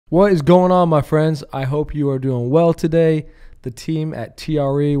What is going on, my friends? I hope you are doing well today. The team at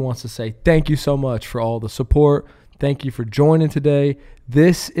TRE wants to say thank you so much for all the support. Thank you for joining today.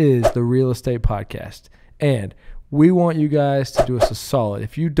 This is the Real Estate Podcast, and we want you guys to do us a solid.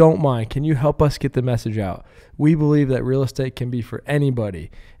 If you don't mind, can you help us get the message out? We believe that real estate can be for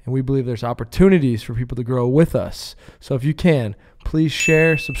anybody, and we believe there's opportunities for people to grow with us. So if you can, please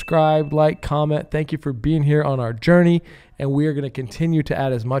share, subscribe, like, comment. Thank you for being here on our journey, and we are going to continue to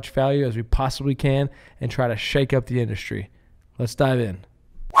add as much value as we possibly can and try to shake up the industry. Let's dive in.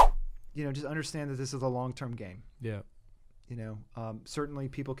 Just understand that this is a long-term game. Yeah. Certainly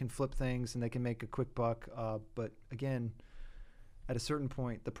people can flip things and they can make a quick buck. But again, at a certain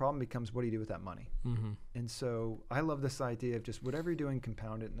point, the problem becomes, what do you do with that money? Mm-hmm. And so I love this idea of just whatever you're doing,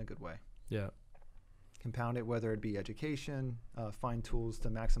 compound it in a good way. Yeah. Compound it, whether it be education, find tools to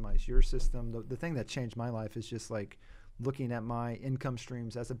maximize your system. The thing that changed my life is just like looking at my income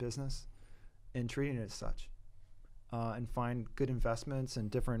streams as a business and treating it as such. And find good investments and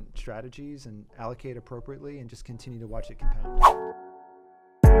different strategies and allocate appropriately and just continue to watch it compound.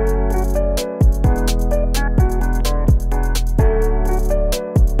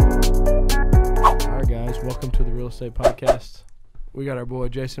 All right, guys, welcome to the Real Estate Podcast. We got our boy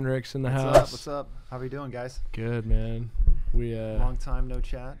Jason Ricks in the house. What's up? How are you doing, guys? Good, man. We long time no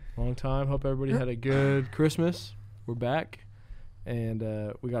chat. Long time. Hope everybody had a good Christmas. We're back. And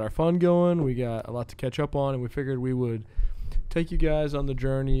we got our fun going. We got a lot to catch up on, and we figured we would take you guys on the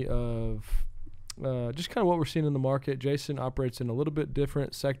journey of just kind of what we're seeing in the market. Jason operates in a little bit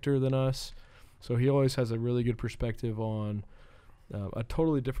different sector than us, so he always has a really good perspective on a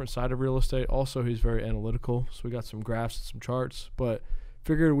totally different side of real estate. Also, he's very analytical, so we got some graphs and some charts, but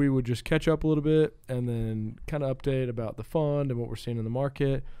figured we would just catch up a little bit and then kind of update about the fund and what we're seeing in the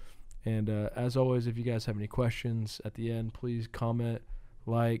market. And as always, if you guys have any questions at the end, please comment,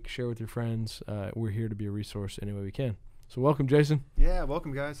 like, share with your friends. We're here to be a resource any way we can. So welcome, Jason. Yeah,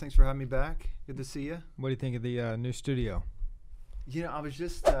 welcome, guys. Thanks for having me back. Good to see you. What do you think of the new studio? I was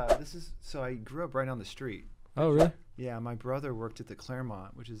just, so I grew up right on the street. Oh, really? Yeah, my brother worked at the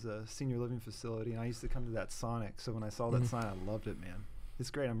Claremont, which is a senior living facility, and I used to come to that Sonic. So when I saw that sign, I loved it, man.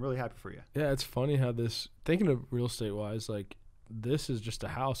 It's great. I'm really happy for you. Yeah, it's funny how thinking of real estate-wise, like, this is just a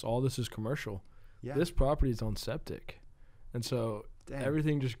house. All this is commercial. Yeah. This property is on septic. And so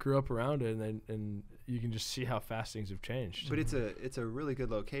everything just grew up around it, and you can just see how fast things have changed. But it's a really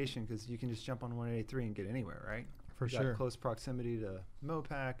good location because you can just jump on 183 and get anywhere, right? For you got sure. Close proximity to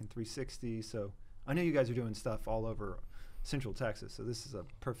Mopac and 360. So I know you guys are doing stuff all over Central Texas, so this is a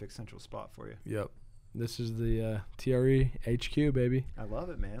perfect central spot for you. Yep. This is the TRE HQ, baby. I love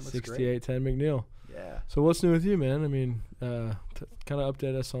it, man. Looks 6810 McNeil. Yeah. So what's new with you, man? I mean, kind of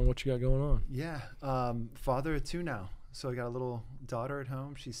update us on what you got going on. Yeah. Father of two now. So I got a little daughter at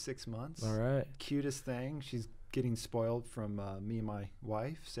home. She's 6 months. All right. Cutest thing. She's getting spoiled from me and my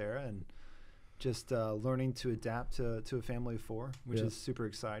wife, Sarah, and just learning to adapt to a family of four, which is super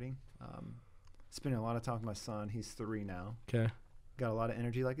exciting. Spending a lot of time with my son. He's 3 now. Okay. Got a lot of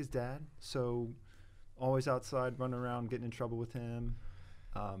energy like his dad. So always outside, running around, getting in trouble with him.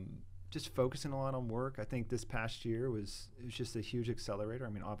 Just focusing a lot on work. I think this past year it was just a huge accelerator. I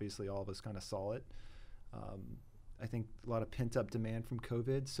mean, obviously all of us kind of saw it. I think a lot of pent-up demand from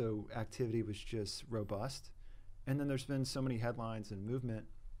COVID, so activity was just robust. And then there's been so many headlines and movement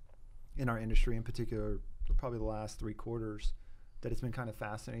in our industry, in particular, probably the last 3 quarters, that it's been kind of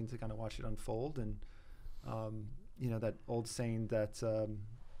fascinating to kind of watch it unfold. And, that old saying that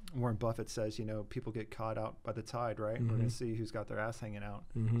Warren Buffett says, people get caught out by the tide, right? Mm-hmm. We're going to see who's got their ass hanging out.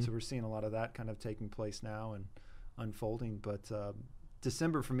 Mm-hmm. So we're seeing a lot of that kind of taking place now and unfolding. But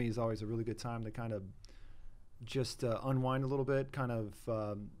December for me is always a really good time to kind of just unwind a little bit, kind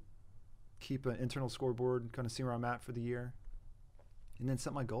of keep an internal scoreboard, kind of see where I'm at for the year, and then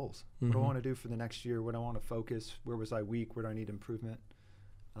set my goals. Mm-hmm. What do I want to do for the next year? What do I want to focus? Where was I weak? Where do I need improvement?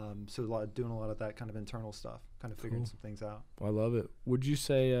 So doing a lot of that kind of internal stuff, kind of figuring some things out. I love it. Would you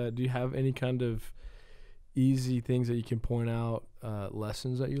say, do you have any kind of easy things that you can point out,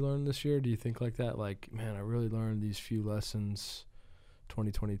 lessons that you learned this year? Do you think like that? Like, man, I really learned these few lessons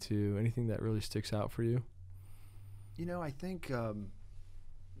 2022. Anything that really sticks out for you? I think,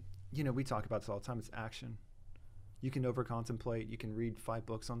 we talk about this all the time. It's action. You can over-contemplate. You can read 5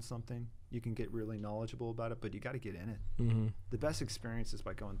 books on something. You can get really knowledgeable about it, but you got to get in it. Mm-hmm. The best experience is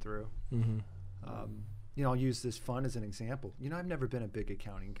by going through. Mm-hmm. I'll use this fund as an example. I've never been a big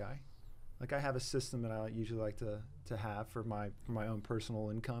accounting guy. Like, I have a system that I usually like to have for my own personal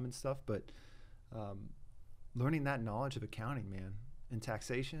income and stuff, but learning that knowledge of accounting, man, and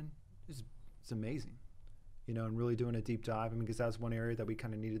taxation it's amazing. and really doing a deep dive. I mean, because that was one area that we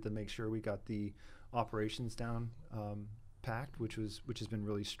kind of needed to make sure we got the operations down packed, which has been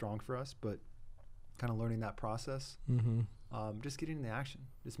really strong for us. But kind of learning that process, just getting into action,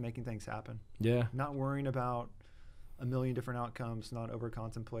 just making things happen. Yeah. Not worrying about a million different outcomes, not over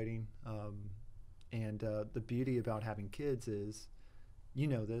contemplating. And the beauty about having kids is,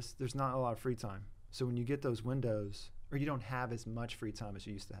 there's not a lot of free time. So when you get those windows, or you don't have as much free time as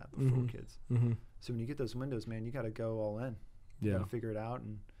you used to have before kids. So when you get those windows, man, you got to go all in. You got to figure it out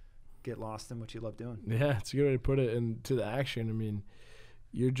and get lost in what you love doing. Yeah, it's a good way to put it. And to the action, I mean,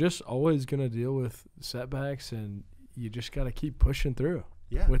 you're just always going to deal with setbacks, and you just got to keep pushing through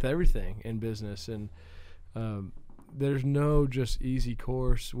with everything in business. And there's no just easy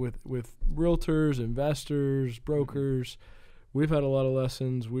course with realtors, investors, brokers. We've had a lot of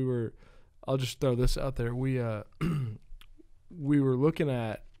lessons. I'll just throw this out there. We were looking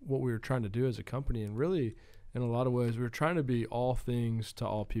at what we were trying to do as a company, and really, in a lot of ways, we were trying to be all things to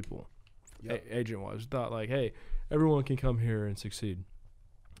all people. Agent-wise, thought like, hey, everyone can come here and succeed.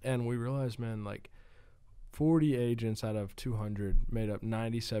 And we realized, man, like 40 agents out of 200 made up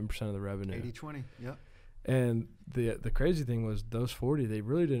 97% of the revenue. 80-20, yep. And the crazy thing was those 40, they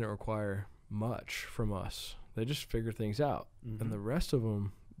really didn't require much from us. They just figured things out. And the rest of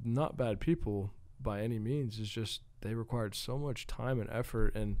them, not bad people by any means, is just they required so much time and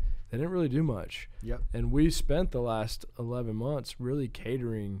effort, and they didn't really do much. Yep. And we spent the last 11 months really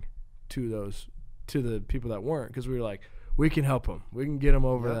catering to the people that weren't, because we were like, we can help them. We can get them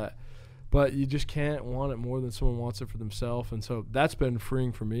over that. But you just can't want it more than someone wants it for themselves. And so that's been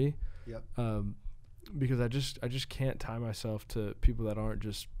freeing for me. Because I just can't tie myself to people that aren't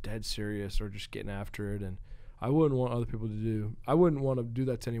just dead serious or just getting after it. And I wouldn't want other people I wouldn't want to do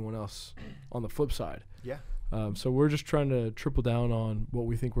that to anyone else on the flip side. Yeah. So we're just trying to triple down on what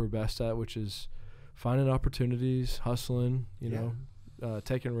we think we're best at, which is finding opportunities, hustling,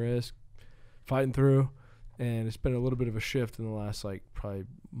 taking risks, fighting through. And it's been a little bit of a shift in the last probably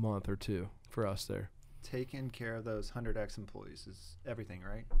month or two for us there. Taking care of those 100X employees is everything,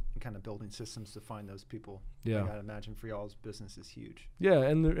 right? And kind of building systems to find those people. Yeah. I gotta imagine for y'all's business is huge. Yeah,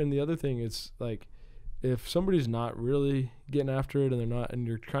 and the other thing is like, if somebody's not really getting after it and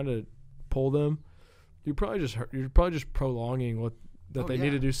you're trying to pull them, you're probably just prolonging that they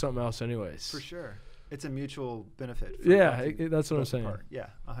need to do something else anyways. For sure. It's a mutual benefit. That's what I'm saying. Yeah,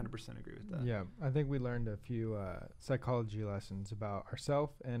 100% agree with that. Yeah, I think we learned a few psychology lessons about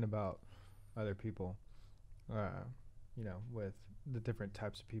ourselves and about other people, with the different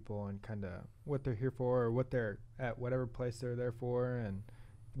types of people and kind of what they're here for, or what they're at, whatever place they're there for, and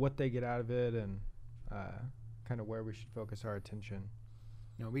what they get out of it, and kind of where we should focus our attention.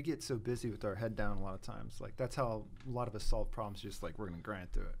 We get so busy with our head down a lot of times. Like, that's how a lot of us solve problems, just like we're going to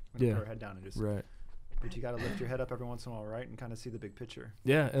grind through it. We're going to put our head down and just... Right. But you got to lift your head up every once in a while, right, and kind of see the big picture.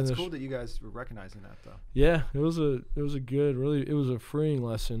 Yeah, and it's cool that you guys were recognizing that, though. Yeah, it was a freeing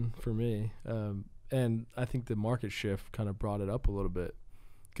lesson for me, and I think the market shift kind of brought it up a little bit,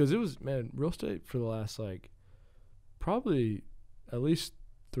 because it was, man, real estate for the last probably at least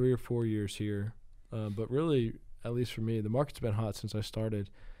 3 or 4 years here, but really, at least for me, the market's been hot since I started.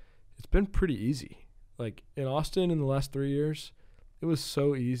 It's been pretty easy. Like in Austin in the last 3 years, it was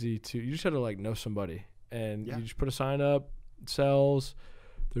so easy you just had to know somebody. And you just put a sign up, it sells.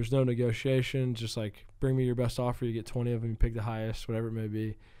 There's no negotiation. Just bring me your best offer. You get 20 of them. You pick the highest, whatever it may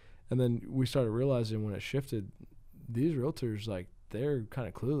be. And then we started realizing when it shifted, these realtors, they're kind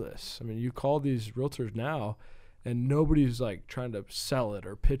of clueless. I mean, you call these realtors now, and nobody's trying to sell it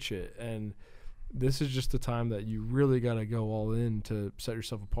or pitch it. And this is just the time that you really got to go all in to set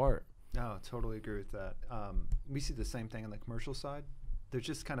yourself apart. No, totally agree with that. We see the same thing on the commercial side. There's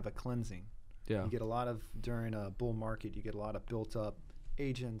just kind of a cleansing. Yeah. You get a lot of, during a bull market, you get a lot of built up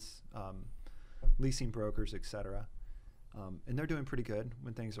agents, leasing brokers, et cetera. And they're doing pretty good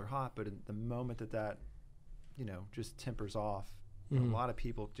when things are hot. But in the moment that just tempers off, a lot of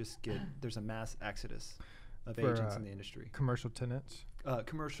people just there's a mass exodus of agents in the industry. Commercial tenants?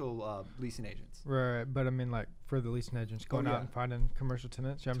 Commercial leasing agents. Right, but I mean, for the leasing agents going out and finding commercial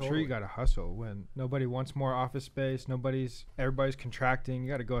tenants, I'm sure you got to hustle when nobody wants more office space. Everybody's contracting. You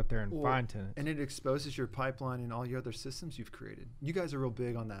got to go out there and find tenants. And it exposes your pipeline and all your other systems you've created. You guys are real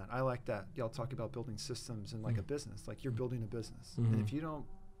big on that. I like that. Y'all talk about building systems and a business. You're building a business. And if you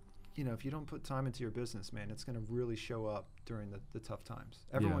don't put time into your business, man, it's going to really show up during the tough times.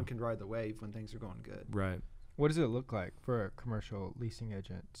 Everyone can ride the wave when things are going good. Right. What does it look like for a commercial leasing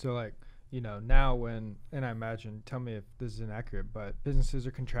agent? So now and I imagine, tell me if this is inaccurate, but businesses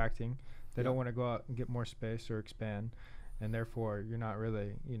are contracting. They don't want to go out and get more space or expand. and therefore you're not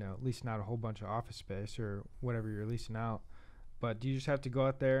really, leasing out a whole bunch of office space or whatever you're leasing out. But do you just have to go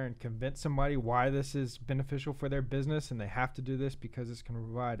out there and convince somebody why this is beneficial for their business and they have to do this because it's going to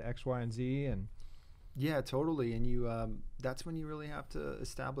provide X, Y, and Z? And yeah, totally. And you, that's when you really have to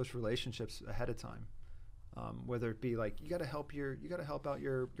establish relationships ahead of time. Whether it be like you got to help out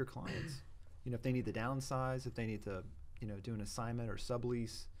your clients. If they need to downsize, if they need to, do an assignment or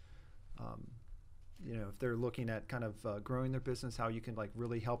sublease. If they're looking at kind of growing their business, how you can like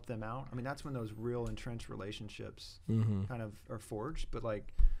really help them out. I mean, that's when those real entrenched relationships kind of are forged. But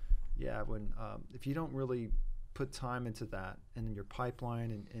like, yeah, when if you don't really put time into that and in your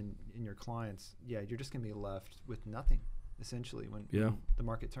pipeline and in your clients, yeah, you're just going to be left with nothing essentially when the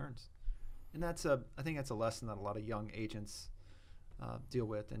market turns. And I think that's a lesson that a lot of young agents deal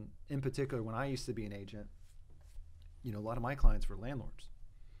with. And in particular, when I used to be an agent, a lot of my clients were landlords.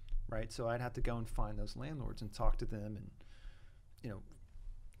 Right, so I'd have to go and find those landlords and talk to them, and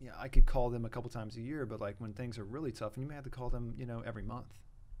I could call them a couple times a year, but like when things are really tough, and you may have to call them, every month,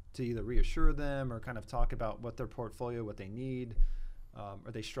 to either reassure them or kind of talk about what their portfolio, what they need,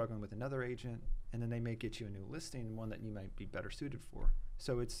 are they struggling with another agent, and then they may get you a new listing, one that you might be better suited for.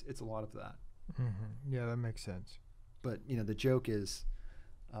 So it's a lot of that. Yeah, that makes sense. But the joke is,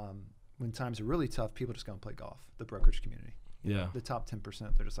 when times are really tough, people just go and play golf. The brokerage community. Yeah. The top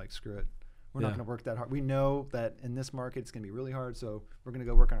 10%, they're just like, screw it. We're not going to work that hard. We know that in this market, it's going to be really hard. So we're going to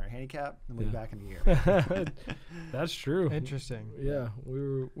go work on our handicap and we'll be back in a year. That's true. Interesting. Yeah.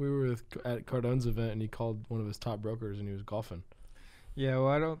 We were at Cardone's event and he called one of his top brokers and he was golfing. Yeah. Well,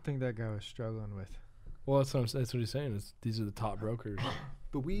 I don't think that guy was struggling with. Well, that's what he's saying is these are the top brokers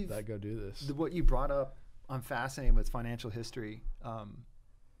but that go do this. What you brought up, I'm fascinated with financial history.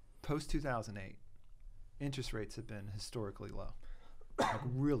 Post 2008. Interest rates have been historically low, like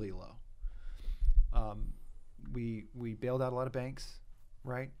really low. We bailed out a lot of banks,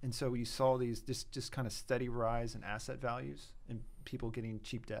 right? And so you saw these just kind of steady rise in asset values and people getting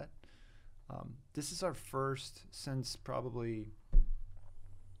cheap debt. This is our first since probably,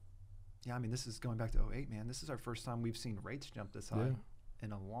 this is going back to 2008, man. This is our first time we've seen rates jump this high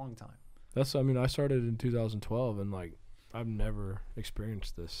in a long time. I started in 2012 and like I've never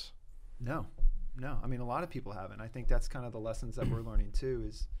experienced this. No, a lot of people haven't. I think that's kind of the lessons that we're learning too.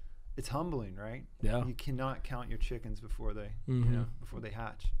 Is it's humbling, right? Yeah. You cannot count your chickens before they, before they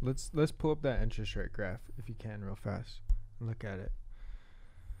hatch. Let's pull up that interest rate graph if you can, real fast, and look at it.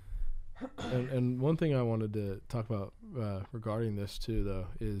 And one thing I wanted to talk about regarding this too, though,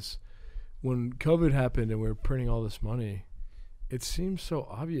 is when COVID happened and we were printing all this money, it seems so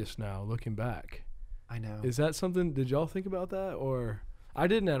obvious now looking back. I know. Is that something? Did y'all think about that or? I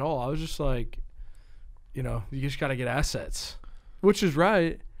didn't at all. I was just like, you just got to get assets, which is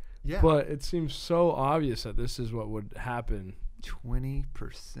right. Yeah. But it seems so obvious that this is what would happen. 20%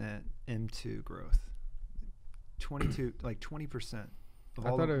 M2 growth. 20%. I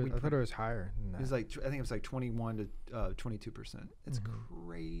thought it was higher than that. It was I think it was like 21 to 22%. It's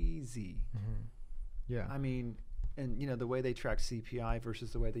crazy. Yeah. I mean, and the way they track CPI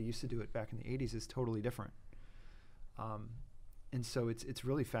versus the way they used to do it back in the 80s is totally different. And so it's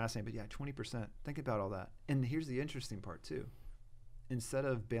really fascinating. But yeah, 20%. Think about all that. And here's the interesting part too. Instead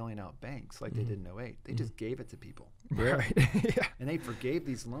of bailing out banks like they did in 2008, they just gave it to people. Right. Yeah. And they forgave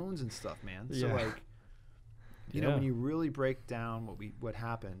these loans and stuff, man. So when you really break down what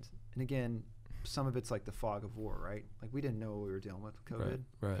happened, and again, some of it's like the fog of war, right? Like we didn't know what we were dealing with COVID.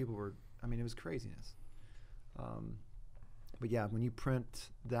 Right. People were, it was craziness. But yeah, when you print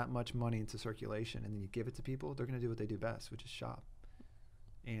that much money into circulation and then you give it to people, they're going to do what they do best, which is shop.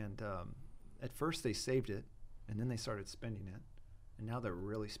 And at first they saved it, and then they started spending it, and now they're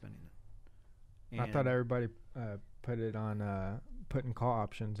really spending it. And I thought everybody put it on putting call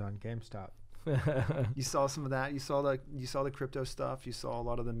options on GameStop. You saw some of that. You saw the crypto stuff. You saw a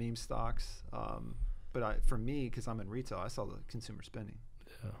lot of the meme stocks. But for me, because I'm in retail, I saw the consumer spending.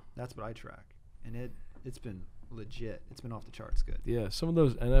 Yeah, that's what I track, and it's been legit. It's been off the charts good. Yeah, some of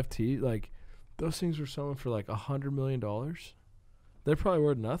those NFT, like those things were selling for like $100 million. They're probably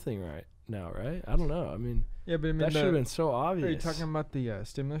worth nothing right now, right? I don't know. That should have been so obvious. Are you talking about the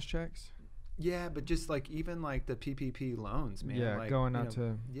stimulus checks? Yeah, but just like even like the PPP loans, man. Yeah, like, going out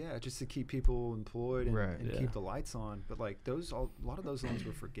to. Yeah, just to keep people employed and keep the lights on. But like a lot of those loans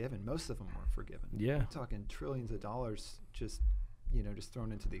were forgiven. Most of them were forgiven. Yeah, we're talking trillions of dollars just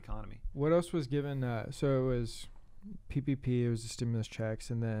thrown into the economy. What else was given? So it was PPP, it was the stimulus checks,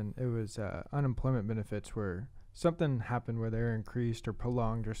 and then it was unemployment benefits where something happened where they're increased or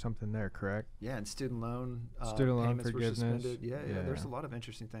prolonged or something there, correct? Yeah, and student loan forgiveness. Were suspended. Yeah, there's a lot of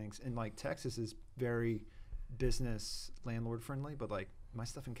interesting things. And like Texas is very business landlord friendly, but like my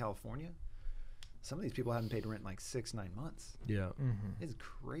stuff in California, some of these people haven't paid rent in like 6-9 months. Yeah. It's a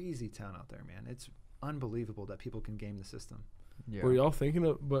crazy town out there, man. It's unbelievable that people can game the system. Yeah. Were y'all thinking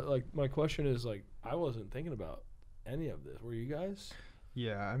of? But like, my question is like, I wasn't thinking about any of this. Were you guys?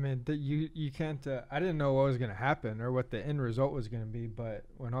 Yeah, I mean, you can't. I didn't know what was gonna happen or what the end result was gonna be, but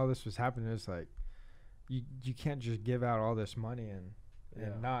when all this was happening, it's like, you can't just give out all this money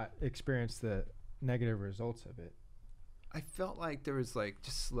and not experience the negative results of it. I felt like there was like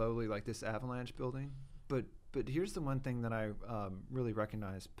just slowly like this avalanche building, but here's the one thing that I really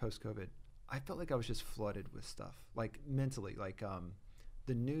recognized post-COVID. I felt like I was just flooded with stuff, like mentally, like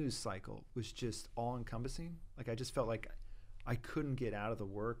the news cycle was just all encompassing. Like I just felt like I couldn't get out of the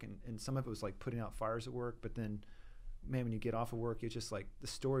work, and some of it was like putting out fires at work, but then, man, when you get off of work, it's just like the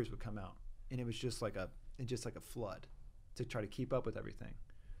stories would come out, and it was just like a flood to try to keep up with everything.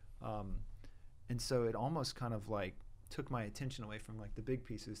 And so it almost kind of like took my attention away from like the big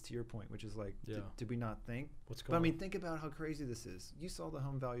pieces, to your point, which is like, did we not think? What's But going I mean, on? think about how crazy this is. You saw the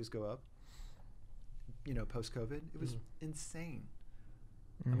home values go up, you know, post-COVID. It was insane.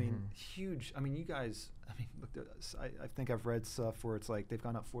 I mean, huge. I mean, you guys, I mean, look, I think I've read stuff where it's like they've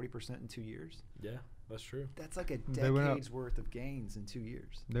gone up 40% in 2 years. Yeah, that's true. That's like a They went up- decade's worth of gains in 2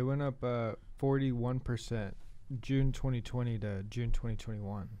 years. They went up 41% June 2020 to June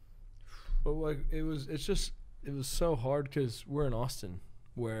 2021. But like, it was so hard because we're in Austin,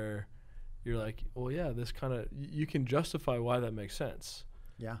 where you're like, well, yeah, this kind of, you can justify why that makes sense.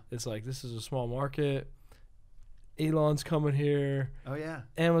 Yeah. It's like, this is a small market. Elon's coming here. Oh, yeah.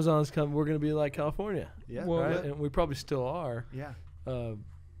 Amazon's coming. We're going to be like California. Yeah. Well, Right? And we probably still are. Yeah.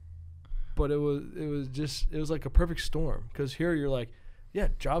 But it was like a perfect storm, because here you're like, yeah,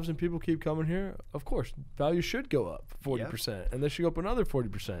 jobs and people keep coming here. Of course, value should go up 40%, and they should go up another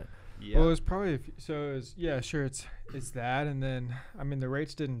 40%. Yeah. Well, it was probably sure, it's that, and then I mean the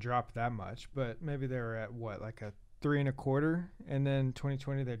rates didn't drop that much, but maybe they were at what, like a 3.25, and then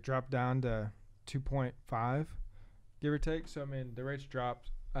 2020 they dropped down to 2.5, give or take. So I mean the rates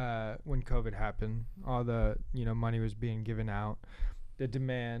dropped when COVID happened. All the money was being given out, the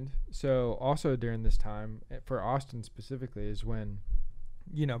demand. So also during this time for Austin specifically is when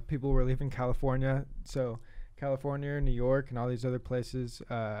people were leaving California. So California, New York, and all these other places,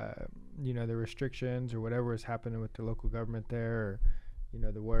 the restrictions or whatever was happening with the local government there, or,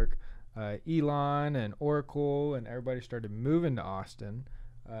 the work, Elon and Oracle and everybody started moving to Austin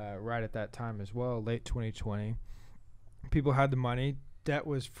right at that time as well, late 2020. People had the money. Debt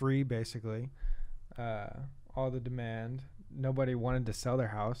was free, basically. All the demand. Nobody wanted to sell their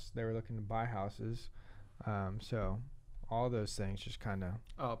house. They were looking to buy houses. So all those things just kind of.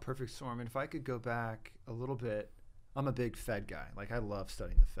 Oh, perfect storm. And if I could go back a little bit, I'm a big Fed guy. Like, I love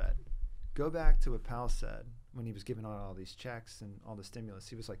studying the Fed. Go back to what Powell said when he was giving out all these checks and all the stimulus.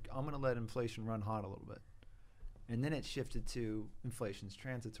 He was like, I'm going to let inflation run hot a little bit. And then it shifted to inflation's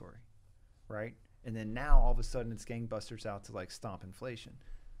transitory, right? And then now all of a sudden it's gangbusters out to like stomp inflation.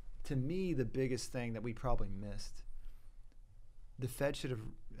 To me, the biggest thing that we probably missed, the Fed should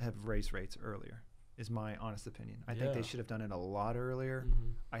have raised rates earlier, is my honest opinion. I think they should have done it a lot earlier.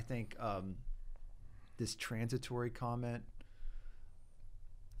 I think this transitory comment,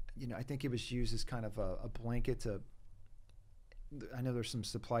 I think it was used as kind of a blanket to, I know there's some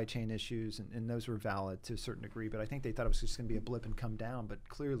supply chain issues, and those were valid to a certain degree, but I think they thought it was just going to be a blip and come down, but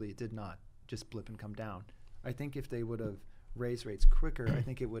clearly it did not just blip and come down. I think if they would have raised rates quicker, I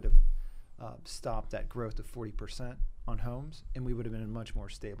think it would have stopped that growth of 40% on homes, and we would have been in a much more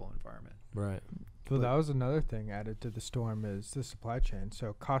stable environment. Right. Well, that was another thing added to the storm is the supply chain.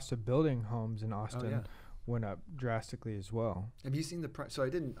 So cost of building homes in Austin went up drastically as well. Have you seen the price? So I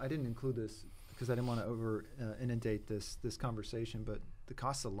didn't include this because I didn't want to over inundate this conversation, but the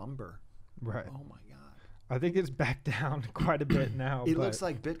cost of lumber. Right. Oh my God. I think it's back down quite a bit now. It looks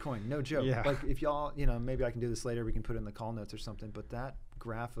like Bitcoin, no joke. Yeah. Like if y'all, maybe I can do this later. We can put it in the call notes or something. But that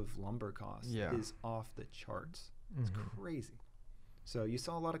graph of lumber costs is off the charts. It's crazy. So you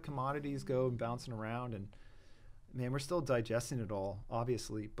saw a lot of commodities go bouncing around, and man, we're still digesting it all,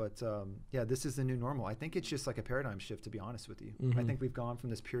 obviously. But this is the new normal. I think it's just like a paradigm shift, to be honest with you. I think we've gone from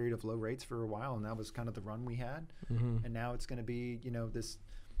this period of low rates for a while, and that was kind of the run we had. And now it's going to be, this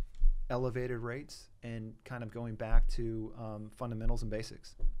elevated rates and kind of going back to fundamentals and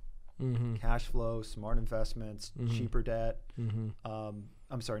basics. Cash flow, smart investments, cheaper debt.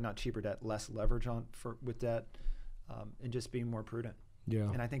 I'm sorry, not cheaper debt, less leverage with debt, and just being more prudent. Yeah.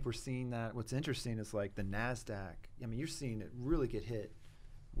 And I think we're seeing that. What's interesting is like the NASDAQ. I mean, you're seeing it really get hit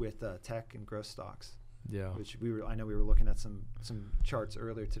with tech and growth stocks. Yeah. Which I know we were looking at some charts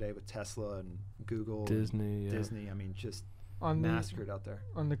earlier today with Tesla and Google, Disney. and Yeah. Disney. I mean, just On massacred out there.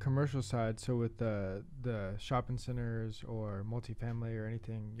 on the commercial side, so with the shopping centers or multifamily or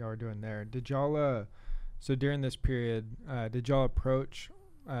anything y'all are doing there, did y'all so during this period, did y'all approach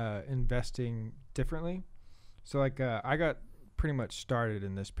investing differently? So like I got pretty much started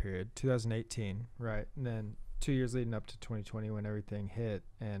in this period, 2018, right? And then 2 years leading up to 2020 when everything hit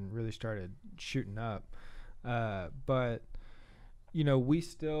and really started shooting up. But you know, we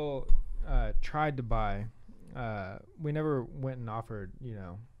still tried to buy. We never went and offered, you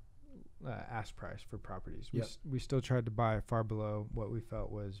know, ask price for properties. Yep. We still tried to buy far below what we felt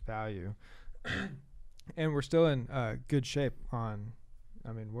was value. And we're still in good shape on,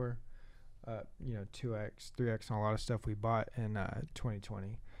 I mean, we're, you know, 2x, 3x on a lot of stuff we bought in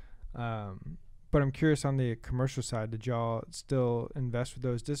 2020. But I'm curious on the commercial side, did y'all still invest with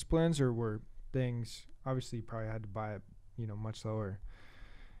those disciplines, or were things, obviously you probably had to buy it, you know, much lower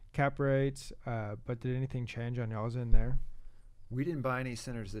cap rates, but did anything change on y'all's end there? We didn't buy any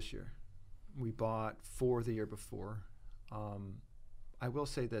centers this year. We bought 4 the year before. I will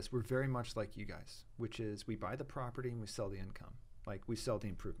say this, we're very much like you guys, which is we buy the property and we sell the income. Like we sell the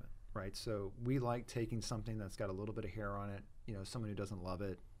improvement, right? So we like taking something that's got a little bit of hair on it, you know, someone who doesn't love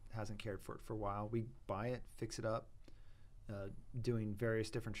it, hasn't cared for it for a while. We buy it, fix it up, doing various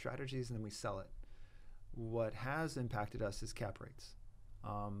different strategies, and then we sell it. What has impacted us is cap rates.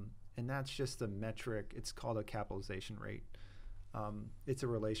 And that's just a metric. It's called a capitalization rate. It's a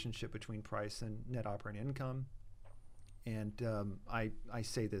relationship between price and net operating income. And I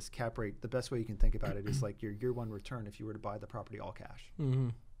say this cap rate, the best way you can think about it is like your year one return if you were to buy the property all cash. Mm-hmm.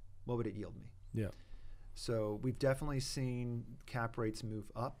 What would it yield me? Yeah. So we've definitely seen cap rates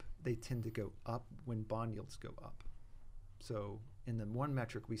move up. They tend to go up when bond yields go up. So in the one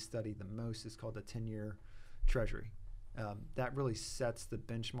metric we study the most is called the 10-year treasury. That really sets the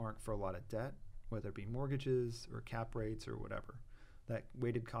benchmark for a lot of debt, whether it be mortgages or cap rates or whatever. That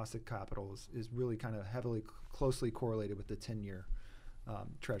weighted cost of capital is really kind of heavily, closely correlated with the 10-year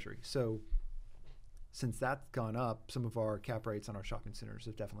treasury. So since that's gone up, some of our cap rates on our shopping centers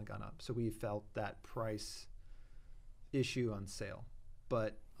have definitely gone up. So we felt that price issue on sale.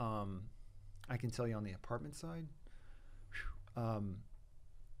 But I can tell you on the apartment side,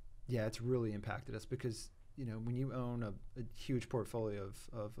 yeah, it's really impacted us because, you know, when you own a huge portfolio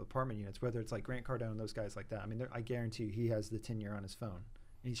of apartment units, whether it's like Grant Cardone, those guys like that, I mean, I guarantee you he has the 10-year on his phone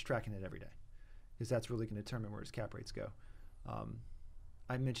and he's tracking it every day because that's really going to determine where his cap rates go.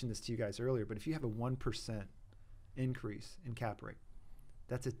 I mentioned this to you guys earlier, but if you have a 1% increase in cap rate,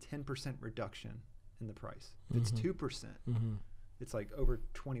 that's a 10% reduction in the price. If it's 2%, it's like over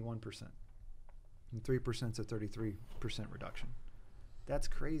 21%. And 3% is a 33% reduction. That's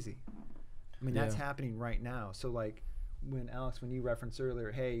crazy. I mean, that's happening right now. So like when Alex, when you referenced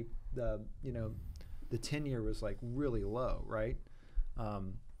earlier, hey, the 10-year was like really low, right?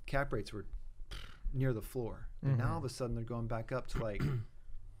 Cap rates were near the floor. And now all of a sudden they're going back up to like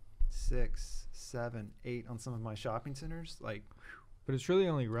 6, 7, 8 on some of my shopping centers. Like, But it's really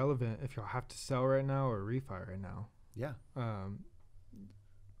only relevant if you'll have to sell right now or refi right now. yeah.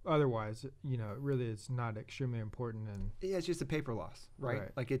 Otherwise, you know, it really is not extremely important. And Yeah, it's just a paper loss,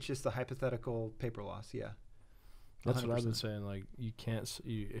 right? Like it's just a hypothetical paper loss. Yeah. That's 100%. what I've been saying. Like you can't.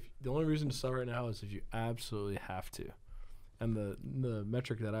 If the only reason to sell right now is if you absolutely have to. And the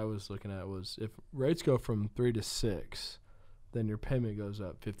metric that I was looking at was if rates go from 3 to 6, then your payment goes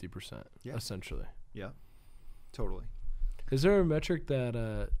up 50%. Yeah. Essentially. Yeah. Totally. Is there a metric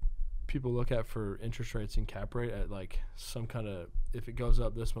that people look at for interest rates and cap rate at like some kind of, if it goes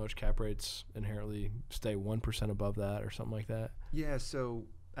up this much, cap rates inherently stay 1% above that or something like that? Yeah. So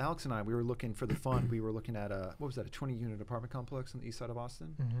Alex and I, we were looking for the fund. We were looking at a 20-unit apartment complex on the east side of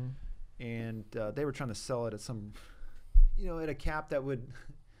Austin. And they were trying to sell it at some, at a cap that would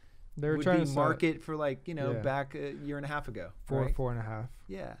trying be to market for like, back a year and a half ago. Right? 4.5.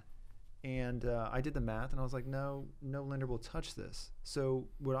 Yeah. And I did the math and I was like, no lender will touch this. So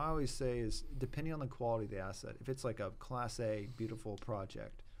what I always say is depending on the quality of the asset, if it's like a class A beautiful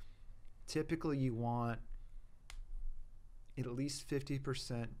project, typically you want at least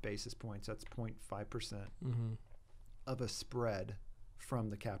 50% basis points, that's 0.5% of a spread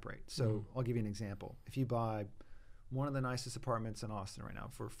from the cap rate. So I'll give you an example. If you buy one of the nicest apartments in Austin right now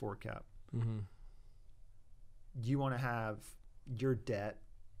for 4 cap, you want to have your debt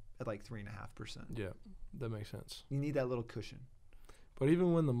at like 3.5%. Yeah, that makes sense. You need that little cushion. But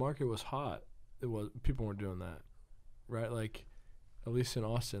even when the market was hot, people weren't doing that, right? Like, at least in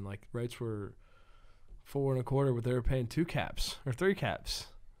Austin, like rates were 4.25, but they were paying 2 caps or 3 caps.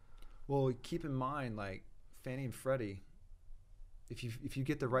 Well, keep in mind, like Fannie and Freddie, if you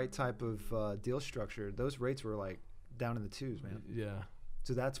get the right type of deal structure, those rates were like down in the twos, man. Yeah.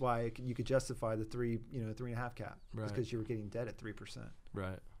 So that's why you could justify the 3.5 cap, Right. because you were getting debt at 3%.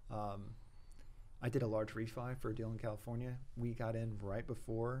 Right. I did a large refi for a deal in California. We got in right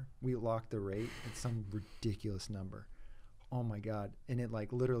before we locked the rate at some ridiculous number. Oh my God. And it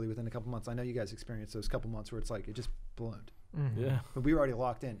like literally within a couple months, I know you guys experienced those couple months where it's like, it just ballooned. Mm-hmm. Yeah. But we were already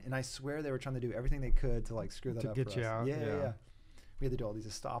locked in. And I swear they were trying to do everything they could to like screw that To up get for you us. out, Yeah. yeah. We had to do all these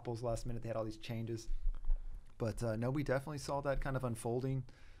estoppels last minute. They had all these changes. But no, we definitely saw that kind of unfolding.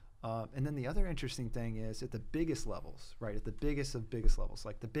 And then the other interesting thing is at the biggest levels, right? At the biggest of biggest levels,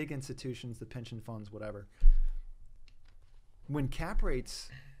 like the big institutions, the pension funds, whatever. When cap rates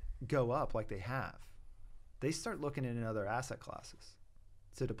go up like they have, they start looking at other asset classes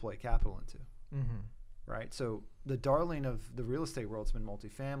to deploy capital into, Mm-hmm. right? So the darling of the real estate world has been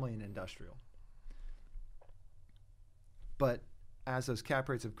multifamily and industrial. But as those cap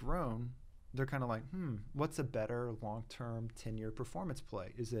rates have grown, they're kind of like, what's a better long-term 10-year performance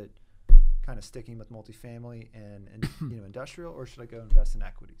play? Is it kind of sticking with multifamily and industrial, or should I go invest in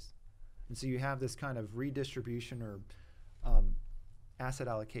equities? And so you have this kind of redistribution or asset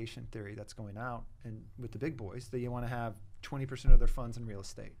allocation theory that's going out, and with the big boys, that you want to have 20% of their funds in real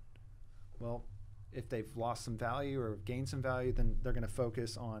estate. Well, if they've lost some value or gained some value, then they're going to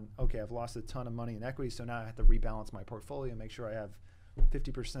focus on, okay, I've lost a ton of money in equities, so now I have to rebalance my portfolio, make sure I have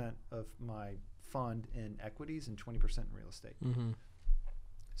 50% of my fund in equities and 20% in real estate. Mm-hmm.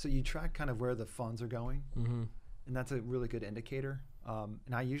 So you track kind of where the funds are going, Mm-hmm. and that's a really good indicator. And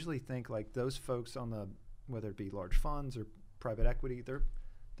I usually think like those folks on the, whether it be large funds or private equity, they're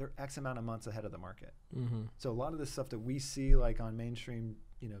X amount of months ahead of the market. Mm-hmm. So a lot of the stuff that we see like on mainstream,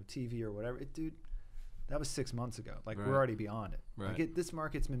 TV or whatever, dude, that was 6 months ago. Like Right. we're already beyond it. Right. Like this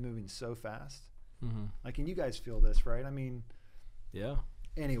market's been moving so fast. Mm-hmm. Like, and you guys feel this, right? I mean, Yeah.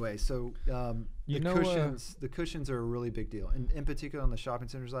 anyway, so the cushions are a really big deal. And in particular on the shopping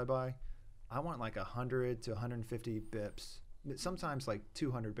centers I buy, I want like 100 to 150 bips, sometimes like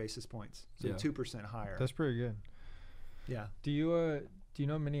 200 basis points. So Yeah. 2% higher. That's pretty good. Yeah. Do you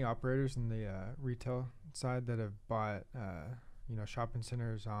know many operators in the retail side that have bought shopping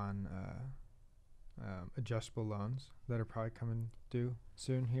centers on adjustable loans that are probably coming due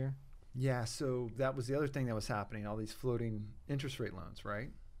soon here? Yeah, so that was the other thing that was happening, all these floating interest rate loans, right?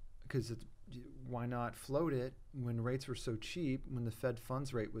 Because why not float it when rates were so cheap, when the Fed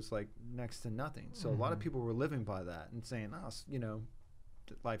funds rate was like next to nothing? So a lot of people were living by that and saying,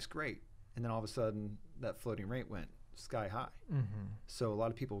 life's great. And then all of a sudden that floating rate went sky high. Mm-hmm. So a lot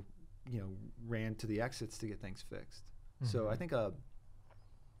of people, ran to the exits to get things fixed. So I think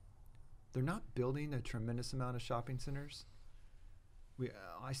they're not building a tremendous amount of shopping centers.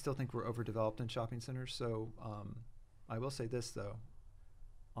 I still think we're overdeveloped in shopping centers. So I will say this though,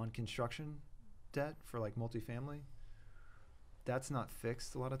 on construction debt for like multifamily, that's not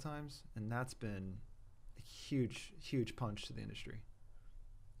fixed a lot of times, and that's been a huge punch to the industry.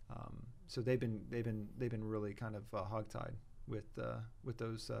 So they've been really kind of hogtied with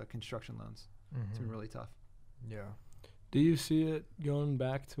those construction loans. Mm-hmm. It's been really tough. Yeah. Do you see it going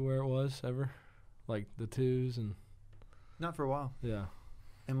back to where it was ever? Like the twos and Not for a while. yeah.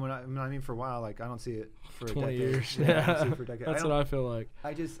 And when I mean for a while, like I don't see it for 20 a decade. years. Yeah, I don't Yeah. see it for a decade. That's what I feel like.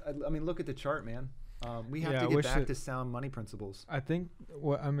 I mean, look at the chart, man. We have Yeah, I to get wish back it- to sound money principles. I think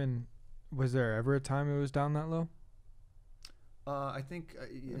was there ever a time it was down that low? I think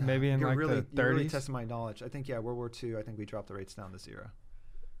Maybe in you're like really, the you're really 30s? testing my knowledge. I think World War II. I think we dropped the rates down to 0.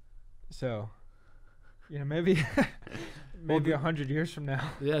 So, maybe maybe 100 years from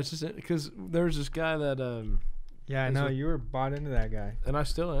now. Yeah, it's just because there was this guy that Yeah, I Is know it- you were bought into that guy. and I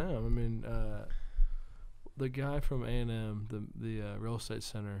still am. I mean, the guy from A&M, the real estate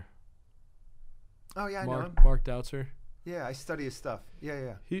center, Oh yeah, I know him. Mark Doutzer. Yeah, I study his stuff.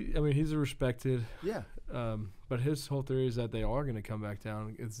 Yeah. He's a respected. Yeah. But his whole theory is that they are going to come back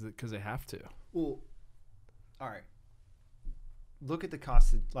down. It's because they have to. Well, all right. Look at the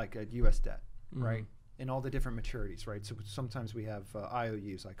cost of like a U.S. debt, Mhm. right? And all the different maturities, right? So sometimes we have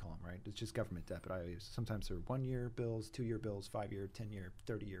IOUs, I call them, right? It's just government debt, but IOUs. Sometimes they're 1-year bills, 2-year bills, 5-year, 10-year,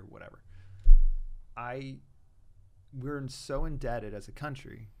 30-year, whatever. We're so indebted as a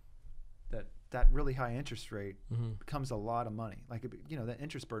country that really high interest rate Mhm. becomes a lot of money. Like, the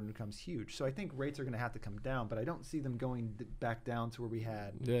interest burden becomes huge. So I think rates are going to have to come down, but I don't see them going back down to where we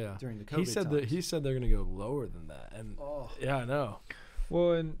had Yeah. during the COVID He times. said they're going to go lower than that. And yeah, I know.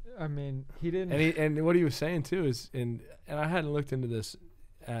 Well, and I mean, he didn't. And what he was saying too is, and I hadn't looked into this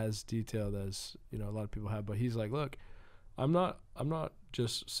as detailed as a lot of people have, but he's like, look, I'm not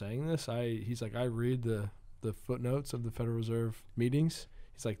just saying this. He's like, I read the footnotes of the Federal Reserve meetings.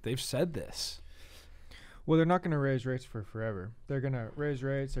 He's like, they've said this. Well, they're not going to raise rates for forever. They're going to raise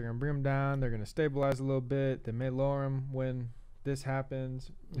rates. They're going to bring them down. They're going to stabilize a little bit. They may lower them when this happens.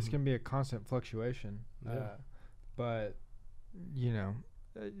 Mm-hmm. It's going to be a constant fluctuation. Yeah. But, you know,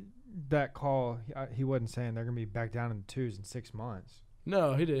 that call, he wasn't saying they're going to be back down in the 2s in 6 months.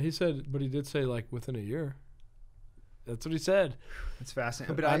 No, he did. He said, but he did say like within a year. That's what he said. It's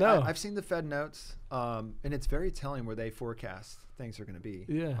fascinating. But I know. I've seen the Fed notes, and it's very telling where they forecast things are going to be.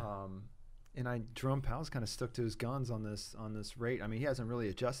 Yeah. And Jerome Powell's kind of stuck to his guns on this rate. I mean, he hasn't really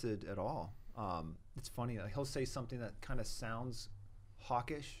adjusted at all. It's funny. Like, he'll say something that kind of sounds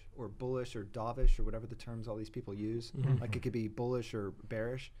hawkish or bullish or dovish or whatever the terms all these people use. Mm-hmm. Like, it could be bullish or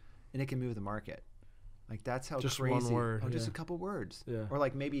bearish, and it can move the market. Like, that's how just crazy. One word. Oh, just a couple words. Yeah. Or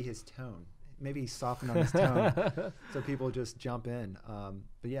like maybe his tone. Maybe he's softened on his tone, so people just jump in.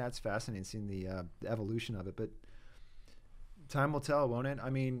 But yeah, it's fascinating seeing the evolution of it. But time will tell, won't it?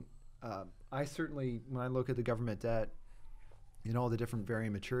 I mean, I certainly, when I look at the government debt and all the different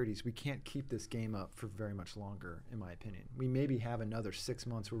varying maturities, we can't keep this game up for very much longer, in my opinion. We maybe have another 6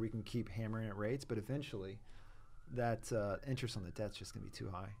 months where we can keep hammering at rates, but eventually that interest on the debt's just going to be too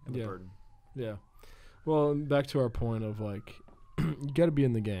high of a burden. Yeah. Well, back to our point of like, you got to be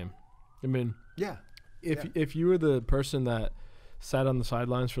in the game. I mean, if you were the person that sat on the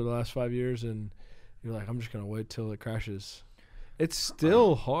sidelines for the last 5 years and you're like, I'm just going to wait till it crashes, it's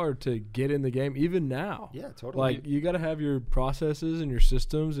still hard to get in the game even now. Yeah, totally. Like, you got to have your processes and your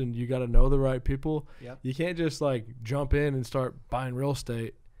systems, and you got to know the right people. Yep. You can't just like jump in and start buying real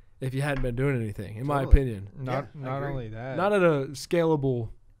estate if you hadn't been doing anything, in my opinion. Not only that. Not at a scalable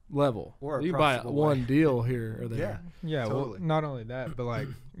level. Or you buy one deal here or there. Yeah, totally. Well, not only that, but like,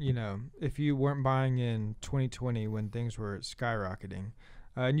 you know, if you weren't buying in 2020 when things were skyrocketing,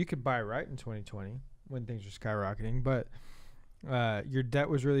 and you could buy right in 2020 when things were skyrocketing, but your debt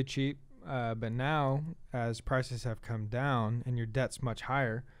was really cheap. But now, as prices have come down and your debt's much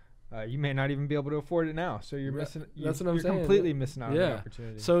higher, you may not even be able to afford it now. So you're missing. That's what I'm saying. You're completely missing out on the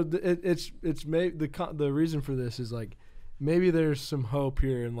opportunity. So the reason for this is like, maybe there's some hope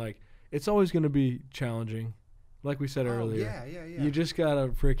here, and like, it's always going to be challenging, like we said earlier. Yeah. You just gotta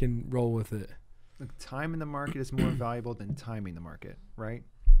freaking roll with it. Look, time in the market is more valuable than timing the market, right?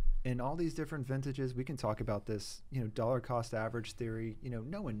 In all these different vintages, we can talk about this, you know, dollar cost average theory. You know,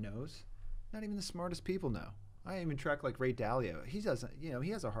 no one knows. Not even the smartest people know. I even track like Ray Dalio. He doesn't, you know,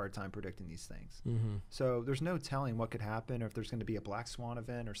 he has a hard time predicting these things. Mm-hmm. So there's no telling what could happen, or if there's going to be a black swan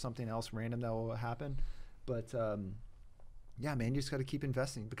event or something else random that will happen. But yeah, man, you just got to keep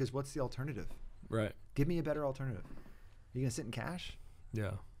investing, because what's the alternative? Right. Give me a better alternative. Are you going to sit in cash?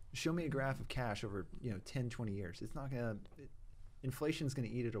 Yeah. Show me a graph of cash over, 10, 20 years. It's not going to, inflation's going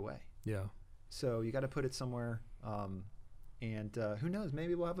to eat it away. Yeah. So you got to put it somewhere. And who knows,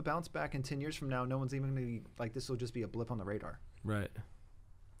 maybe we'll have a bounce back in 10 years from now. No one's even going to be like, this will just be a blip on the radar. Right.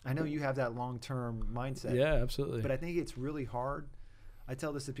 I know you have that long-term mindset. Yeah, absolutely. But I think it's really hard. I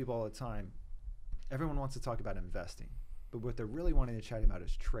tell this to people all the time. Everyone wants to talk about investing, but what they're really wanting to chat about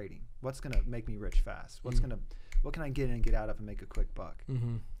is trading. What's going to make me rich fast? What can I get in and get out of and make a quick buck?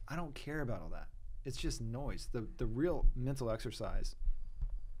 Mm-hmm. I don't care about all that. It's just noise. The real mental exercise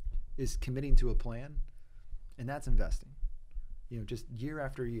is committing to a plan, and that's investing. Just year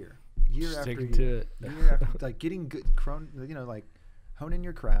after year, Sticking to it. year after, like getting good, like hone in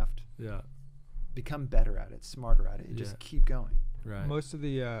your craft. Yeah. Become better at it, smarter at it, and just keep going. Right. Most of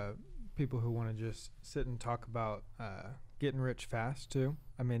the people who want to just sit and talk about getting rich fast too.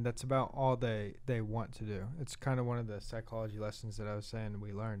 I mean, that's about all they want to do. It's kind of one of the psychology lessons that I was saying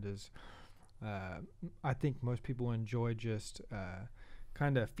we learned is I think most people enjoy just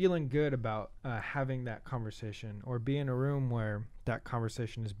kind of feeling good about having that conversation, or be in a room where that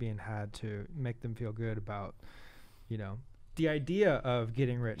conversation is being had to make them feel good about, the idea of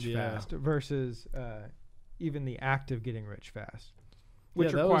getting rich fast versus even the act of getting rich fast,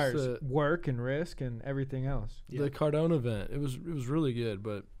 which requires work and risk and everything else. The Cardone event, it was really good,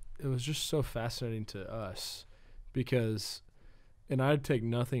 but it was just so fascinating to us because, and I'd take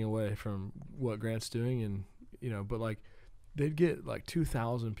nothing away from what Grant's doing, and but like they'd get like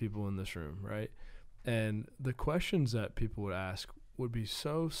 2,000 people in this room, right? And the questions that people would ask would be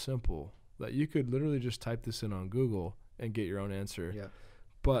so simple that you could literally just type this in on Google and get your own answer. Yeah.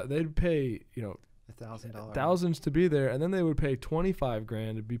 But they'd pay, $1,000. thousands to be there, and then they would pay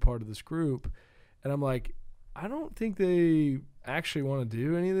 $25,000 to be part of this group. And I'm like, I don't think they actually want to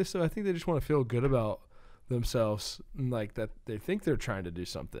do any of this stuff. I think they just want to feel good about themselves, and like that they think they're trying to do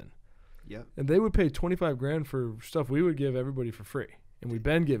something. Yep. And they would pay $25,000 for stuff we would give everybody for free. and we've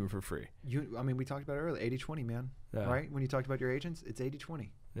been giving for free. I mean, we talked about it earlier, 80-20, man. Yeah. Right? When you talked about your agents, it's 80-20.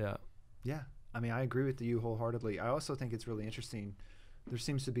 Yeah. Yeah. I mean, I agree with you wholeheartedly. I also think it's really interesting. There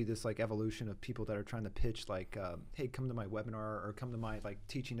seems to be this like evolution of people that are trying to pitch like, hey, come to my webinar or come to my like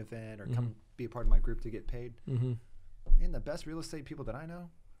teaching event or come be a part of my group to get paid. Mm-hmm. And the best real estate people that I know,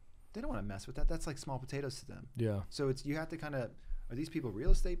 they don't want to mess with that. That's like small potatoes to them. Yeah. So you have to kind of, are these people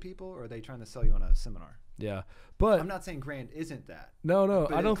real estate people or are they trying to sell you on a seminar? Yeah. But I'm not saying Grant isn't that. No,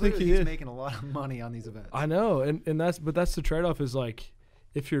 But I don't think he's is making a lot of money on these events. I know. And that's the trade-off is like,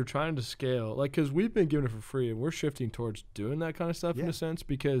 if you're trying to scale, like, because we've been giving it for free and we're shifting towards doing that kind of stuff in a sense,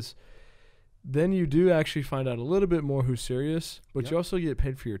 because then you do actually find out a little bit more who's serious, but you also get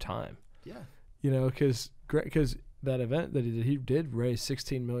paid for your time. Yeah. You know, because that event that he did raise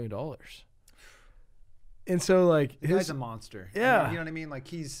 $16 million. And so, like, the guy's a monster. Yeah. I mean, you know what I mean? Like,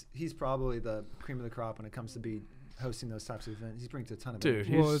 he's probably the cream of the crop when it comes to be hosting those types of events. He brings a ton of dude,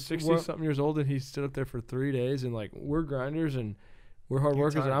 energy. he's 60-something years old, and he stood up there for 3 days, and, like, we're grinders, and we're hard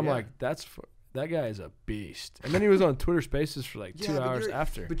workers, and I'm like, that guy is a beast. And then he was on Twitter Spaces for like 2 hours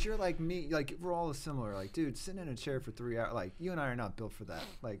after. But you're like me, like we're all similar. Like, dude, sitting in a chair for 3 hours, like you and I are not built for that.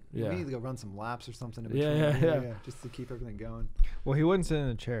 Like, we need to go run some laps or something. Yeah, just to keep everything going. Well, he wasn't sitting in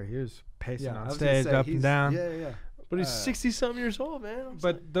a chair. He was pacing on I was stage, gonna say, up and down. Yeah. But he's 60-something years old, man.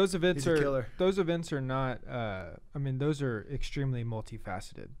 But those events he's a killer. are not. I mean, those are extremely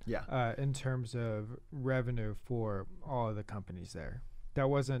multifaceted. Yeah. In terms of revenue for all of the companies there. That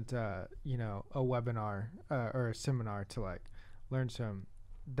wasn't, a webinar or a seminar to like learn some.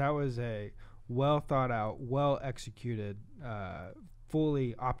 That was a well thought out, well executed,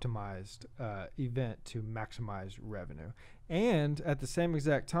 fully optimized event to maximize revenue. And at the same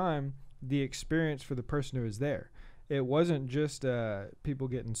exact time, the experience for the person who was there. It wasn't just people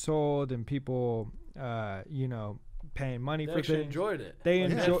getting sold and people, paying money for things. They enjoyed it. They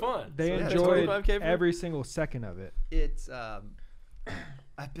enjoyed fun. They enjoyed every single second of it. It's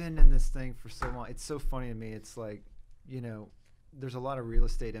I've been in this thing for so long. It's so funny to me. It's like, there's a lot of real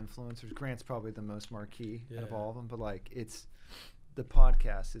estate influencers. Grant's probably the most marquee out of all of them, but like it's the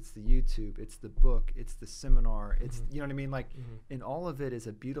podcast, it's the YouTube, it's the book, it's the seminar, it's you know what I mean? Like and all of it is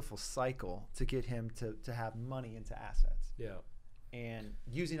a beautiful cycle to get him to have money into assets. Yeah. And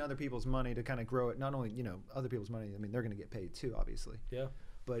using other people's money to kind of grow it, not only, other people's money, I mean, they're going to get paid too, obviously. Yeah.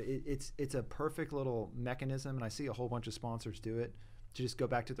 But it's a perfect little mechanism, and I see a whole bunch of sponsors do it to just go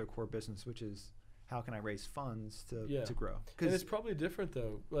back to their core business, which is how can I raise funds to grow? And it's probably different,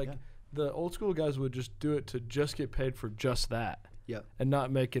 though. Like, the old school guys would just do it to just get paid for just that. Yeah. And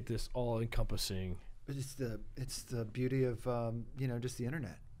not make it this all-encompassing. But it's the beauty of, just the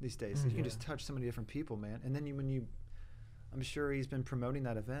internet these days. You can just touch so many different people, man. And then I'm sure he's been promoting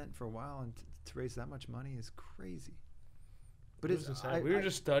that event for a while, and to raise that much money is crazy. But we were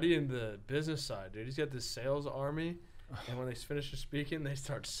just studying the business side, dude. He's got this sales army, and when they finish speaking, they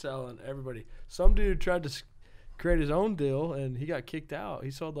start selling everybody. Some dude tried to create his own deal, and he got kicked out. He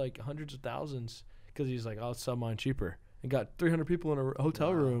sold like hundreds of thousands because he's like, I'll sell mine cheaper, and got 300 people in a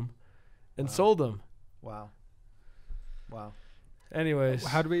hotel room and sold them. Wow. Anyways,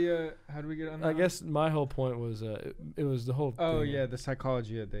 how do we get on that? I guess my whole point was it was the whole thing. The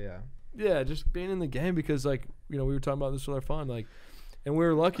psychology of the yeah, just being in the game, because like we were talking about this with our fun, like, and we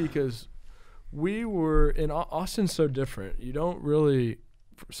were lucky because we were in Austin's so different. You don't really,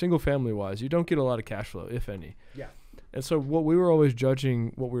 single family wise, you don't get a lot of cash flow, if any. Yeah. And so what we were always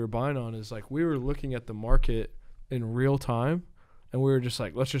judging what we were buying on is like we were looking at the market in real time, and we were just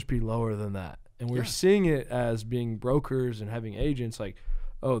like, let's just be lower than that. And we were seeing it as being brokers and having agents like,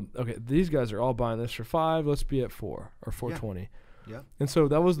 oh, okay, these guys are all buying this for $5. Let's be at $4 or $4.20. Yeah. And so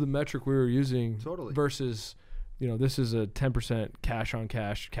that was the metric we were using versus, this is a 10% cash on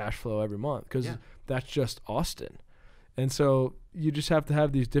cash flow every month, because that's just Austin. And so you just have to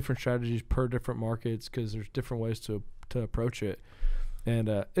have these different strategies per different markets, because there's different ways to approach it.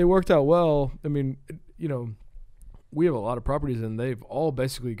 And it worked out well. I mean, we have a lot of properties, and they've all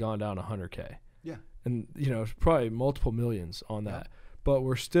basically gone down $100K. Yeah. And, it's probably multiple millions on that. But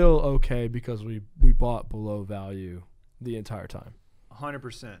we're still okay because we bought below value the entire time.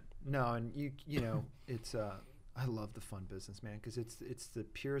 100%. No, and it's I love the fund business, man, because it's the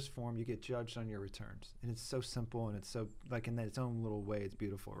purest form. You get judged on your returns, and it's so simple, and it's so like in its own little way, it's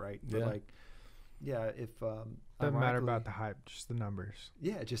beautiful, right? But if doesn't matter about the hype, just the numbers.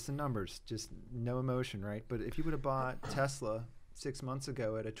 Yeah, just the numbers, just no emotion, right? But if you would have bought Tesla 6 months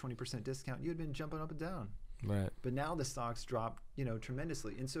ago at a 20% discount, you'd been jumping up and down. Right. But now the stocks dropped,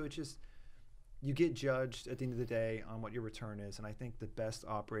 tremendously, and so it's just you get judged at the end of the day on what your return is, and I think the best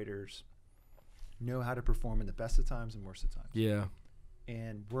operators know how to perform in the best of times and worst of times. Yeah.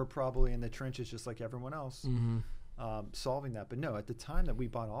 and we're probably in the trenches just like everyone else, solving that. But no, at the time that we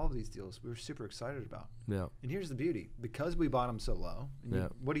bought all of these deals, we were super excited about. Yeah. And here's the beauty: because we bought them so low, and Yeah.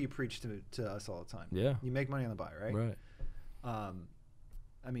 what do you preach to us all the time? Yeah. You make money on the buy, right? Right.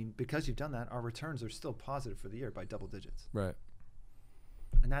 I mean, because you've done that, our returns are still positive for the year by double digits. Right.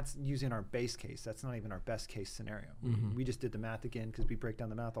 And that's using our base case. That's not even our best case scenario. We just did the math again because we break down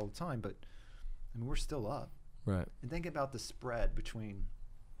the math all the time. But I mean, we're still up. Right. And think about the spread between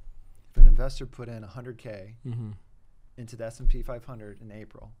if an investor put in 100K into the S&P 500 in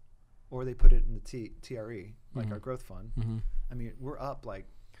April, or they put it in the TRE, like our growth fund. I mean, we're up like.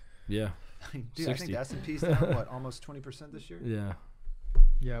 Yeah. Dude, I think the S&P's down what, almost 20% this year. Yeah.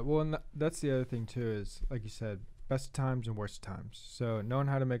 Yeah. Well, and that's the other thing too is, like you said, best times and worst times. So knowing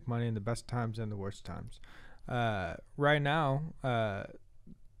how to make money in the best times and the worst times. Right now,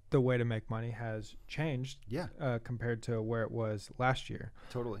 the way to make money has changed. Yeah. Compared to where it was last year.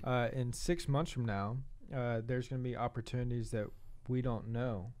 Totally. In 6 months from now, there's going to be opportunities that we don't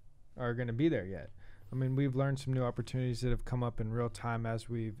know are going to be there yet. I mean, we've learned some new opportunities that have come up in real time as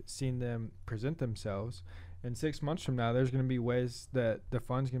we've seen them present themselves. In 6 months from now, there's going to be ways that the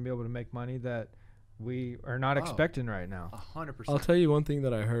fund's going to be able to make money that we are not expecting right now. 100%. I'll tell you one thing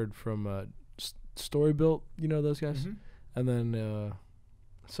that I heard from Story Built, you know those guys? And then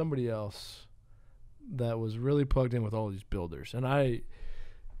somebody else that was really plugged in with all these builders. And I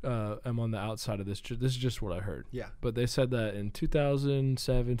am on the outside of this. This is just what I heard. Yeah. But they said that in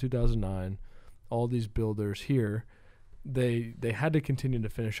 2007, 2009, all these builders here, they had to continue to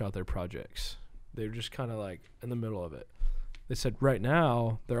finish out their projects. They were just kind of like in the middle of it. They said right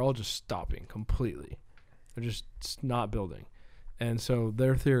now they're all just stopping completely. They're just not building. And so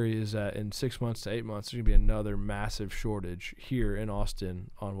their theory is that in 6 months to 8 months, there's going to be another massive shortage here in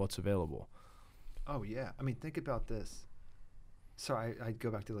Austin on what's available. Oh, yeah. I mean, think about this. Sorry, I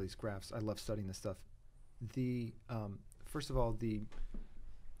go back to these graphs. I love studying this stuff. First of all,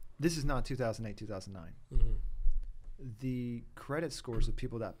 this is not 2008, 2009. The credit scores of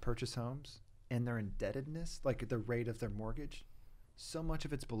people that purchase homes and their indebtedness, like the rate of their mortgage, so much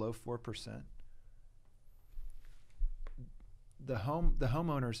of it's below 4%. The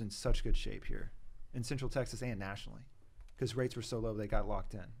homeowner's in such good shape here in Central Texas and nationally because rates were so low they got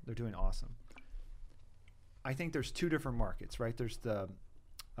locked in. They're doing awesome. I think there's two different markets, right? There's the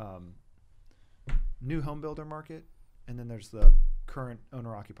new home builder market, and then there's the current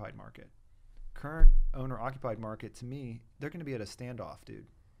owner-occupied market. Current owner-occupied market, to me, they're going to be at a standoff, dude,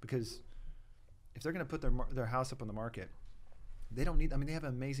 because if they're going to put their house up on the market, they don't need. I mean, they have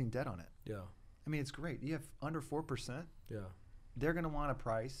amazing debt on it. Yeah. I mean, it's great. You have under 4%. Yeah. They're going to want a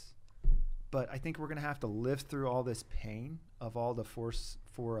price, but I think we're going to have to live through all this pain of all the force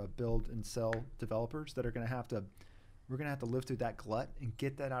for build and sell developers that are going to have to. We're going to have to live through that glut and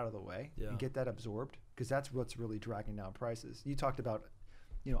get that out of the way and get that absorbed, because that's what's really dragging down prices. You talked about,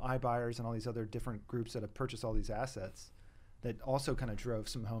 iBuyers and all these other different groups that have purchased all these assets that also kind of drove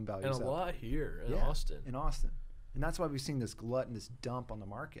some home values And a up. lot here in Austin. In Austin. And that's why we've seen this glut and this dump on the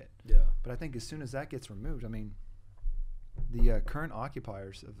market. Yeah. But I think as soon as that gets removed, I mean, the current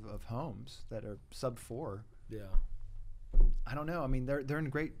occupiers of homes that are sub 4, I don't know. I mean, they're in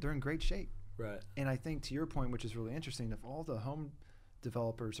great shape. Right. And I think to your point, which is really interesting, if all the home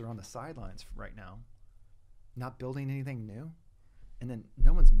developers are on the sidelines right now, not building anything new, and then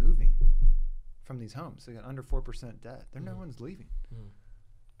no one's moving from these homes, they got under 4% debt. No one's leaving.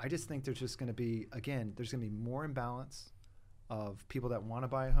 I just think there's just going to be, again, there's going to be more imbalance of people that want to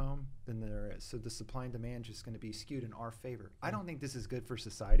buy a home than there is. So the supply and demand is just going to be skewed in our favor. I don't think this is good for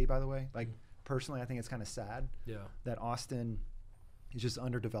society, by the way. Like, personally, I think it's kind of sad that Austin is just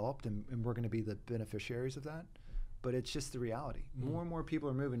underdeveloped, and we're going to be the beneficiaries of that. But it's just the reality. More and more people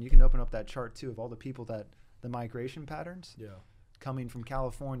are moving. You can open up that chart, too, of all the people the migration patterns coming from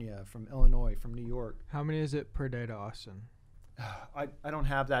California, from Illinois, from New York. How many is it per day to Austin? I don't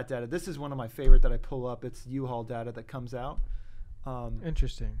have that data. This is one of my favorite that I pull up. It's U-Haul data that comes out.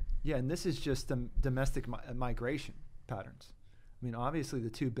 Interesting. Yeah, and this is just domestic migration patterns. I mean, obviously, the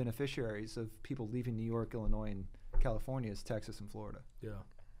two beneficiaries of people leaving New York, Illinois, and California is Texas and Florida. Yeah.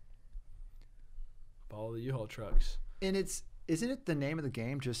 Follow the U-Haul trucks. And isn't it the name of the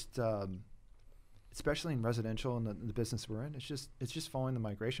game? Just especially in residential and the business we're in, it's just following the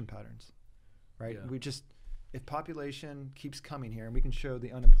migration patterns, right? Yeah. If population keeps coming here, and we can show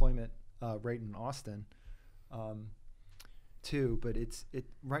the unemployment rate in Austin, too. But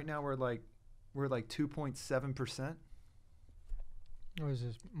right now we're like 2.7%. What is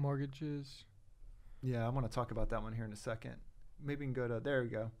this, mortgages? Yeah, I want to talk about that one here in a second. Maybe we can go to, there we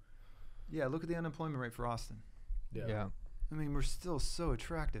go. Yeah, look at the unemployment rate for Austin. Yeah. I mean, we're still so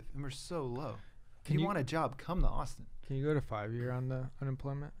attractive and we're so low. If Can you you- want a job, come to Austin. Can you go to 5-year on the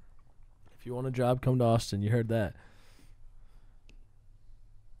unemployment? If you want a job, come to Austin. You heard that.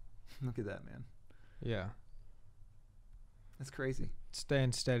 Look at that, man. Yeah. That's crazy.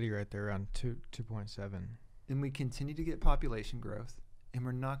 Staying steady right there around 2.7. And we continue to get population growth, and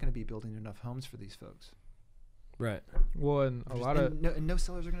we're not going to be building enough homes for these folks. Right. Well, and no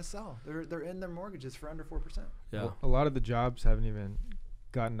sellers are going to sell. They're in their mortgages for under 4%. Yeah. a lot of the jobs haven't even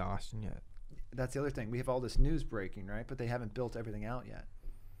gotten to Austin yet. That's the other thing. We have all this news breaking, right? But they haven't built everything out yet.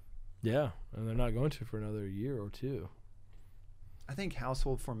 Yeah. And they're not going to for another year or two. I think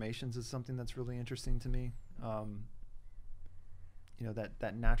household formations is something that's really interesting to me. You know,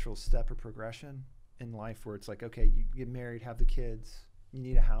 that natural step of progression in life where it's like, okay, you get married, have the kids, you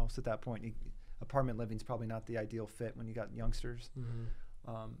need a house at that point. Apartment living is probably not the ideal fit when you got youngsters.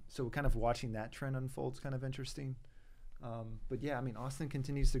 Mm-hmm. So kind of watching that trend unfold is kind of interesting. But yeah, I mean, Austin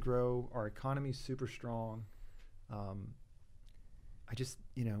continues to grow. Our economy is super strong. I just,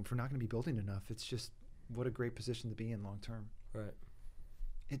 you know, if we're not going to be building enough, it's just what a great position to be in long term. Right.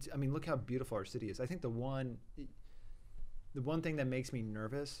 I mean, look how beautiful our city is. I think the one thing that makes me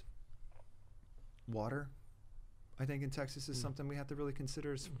nervous, water, I think in Texas is something we have to really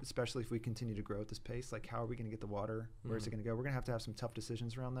consider, especially if we continue to grow at this pace. Like, how are we going to get the water? Where's it going to go? We're going to have some tough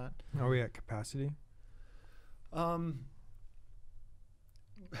decisions around that. Are we at capacity? Again,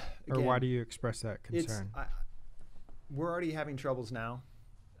 Or why do you express that concern? We're already having troubles now.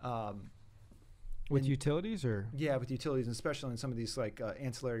 With utilities or? Yeah, with utilities, and especially in some of these like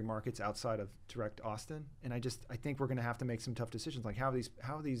ancillary markets outside of direct Austin. And I think we're going to have to make some tough decisions. Like, how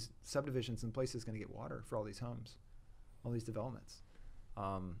are these subdivisions and places going to get water for all these homes, all these developments?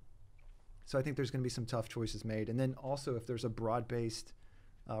 So I think there's going to be some tough choices made. And then also, if there's a broad-based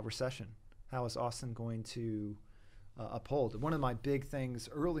recession, how is Austin going to uphold? One of my big things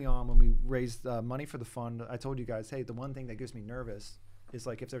early on when we raised money for the fund, I told you guys, hey, the one thing that gives me nervous is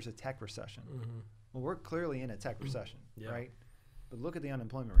like if there's a tech recession. Mm-hmm. Well, we're clearly in a tech recession, Yeah. right? But look at the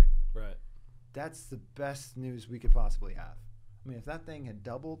unemployment rate. Right. That's the best news we could possibly have. I mean, if that thing had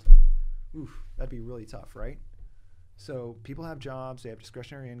doubled, that'd be really tough, right? So people have jobs, they have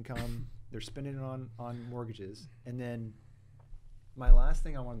discretionary income, they're spending it on mortgages. And then my last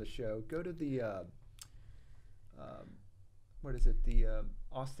thing I wanted to show, go to the, what is it? The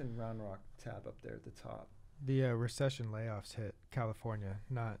Austin Round Rock tab up there at the top. The recession layoffs hit California,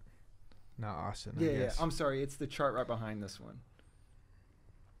 not Austin. I Yeah, guess. I'm sorry. It's the chart right behind this one.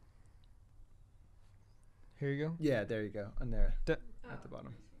 Here you go. Yeah, there you go. And there Da- at the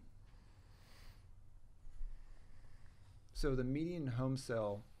bottom. So the median home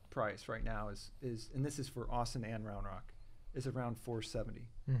sale price right now is and this is for Austin and Round Rock, is around $470.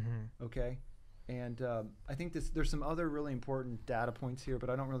 Mm-hmm. Okay. And I think there's some other really important data points here,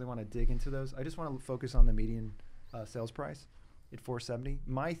 but I don't really want to dig into those. I just want to focus on the median sales price at $470.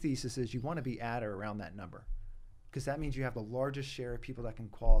 My thesis is you want to be at or around that number, because that means you have the largest share of people that can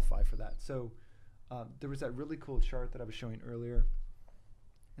qualify for that. So there was that really cool chart that I was showing earlier,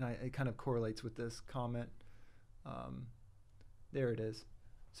 and it kind of correlates with this comment. There it is.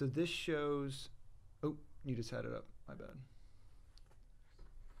 So this shows, oh, you just had it up, my bad.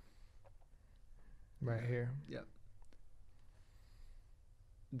 Right here. Yep.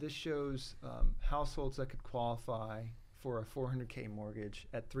 This shows households that could qualify for a $400K mortgage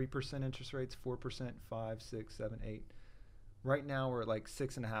at 3% interest rates, 4%, 5, 6, 7, 8. Right now we're at like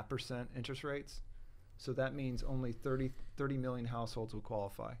 6.5% interest rates. So that means only 30 million households will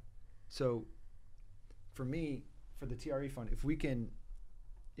qualify. So for me, for the TRE fund, if we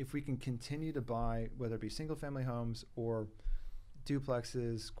can continue to buy, whether it be single family homes or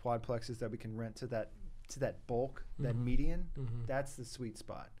duplexes, quadplexes that we can rent to that bulk, that median, that's the sweet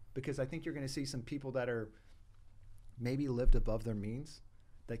spot. Because I think you're going to see some people that are maybe lived above their means,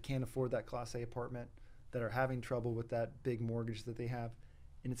 that can't afford that Class A apartment, that are having trouble with that big mortgage that they have,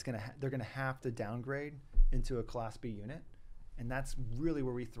 and they're going to have to downgrade into a Class B unit, and that's really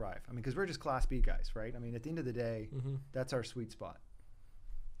where we thrive. I mean, because we're just Class B guys, right? I mean, at the end of the day, that's our sweet spot.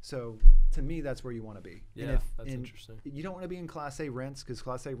 So to me, that's where you want to be. Yeah, that's interesting. You don't want to be in Class A rents, because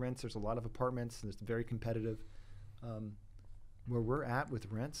Class A rents, there's a lot of apartments and it's very competitive. Where we're at with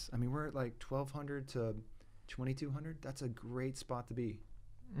rents, I mean, we're at like $1,200 to $2,200. That's a great spot to be.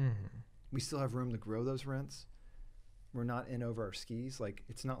 Mm-hmm. We still have room to grow those rents. We're not in over our skis. Like,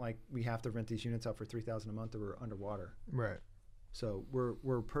 it's not like we have to rent these units out for $3,000 a month or we're underwater. Right. So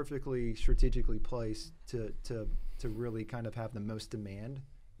we're perfectly strategically placed to really kind of have the most demand,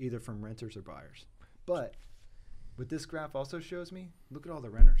 either from renters or buyers. But what this graph also shows me, look at all the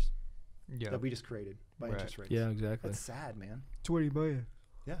renters. Yeah. that we just created by Right. interest rates. Yeah, exactly. That's sad, man. $20 billion.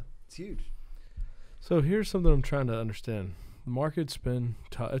 Yeah, it's huge. So here's something I'm trying to understand. The market's been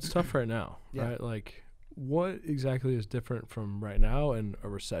tough. It's tough right now, Yeah. right? Like, what exactly is different from right now and a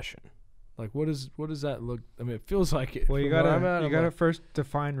recession? Like, what does that look? I mean, it feels like it. Well, you from where I'm at, I'm gotta like, first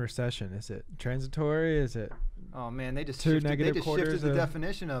define recession. Is it transitory? Is it Oh man, they just Two shifted, negative they just quarters shifted the of-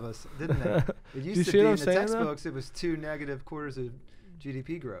 definition of us, didn't they? It Do you used to see be what I'm in the saying, though? textbooks. It was 2 negative quarters of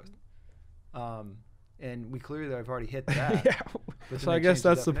GDP growth, and we clearly have already hit that. yeah. but then So I they guess changed the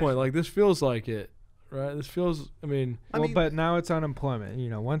that's the point. definition. Like, this feels like it, right? This feels. I mean, Well, mean- but now it's unemployment. You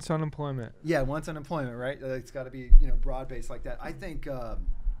know, once unemployment. Yeah, once unemployment, right? It's got to be broad based like that. I think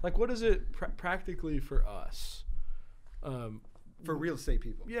like, what is it practically for us? for real estate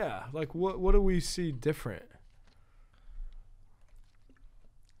people, Yeah. Like, what do we see different?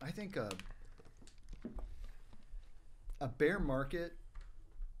 I think a bear market.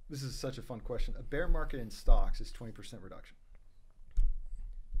 This is such a fun question. A bear market in stocks is 20% reduction.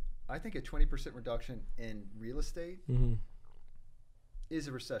 I think a 20% reduction in real estate Mm-hmm. is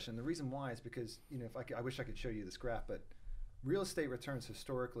a recession. The reason why is because if I wish I could show you this graph, but real estate returns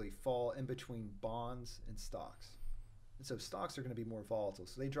historically fall in between bonds and stocks, and so stocks are going to be more volatile.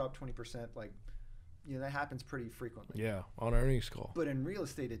 So they drop 20%. Like, that happens pretty frequently. Yeah, on earnings call. But in real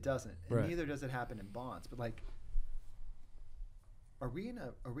estate, it doesn't, and Right. neither does it happen in bonds. But like, are we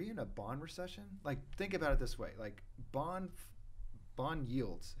in a bond recession? Like, think about it this way: like bond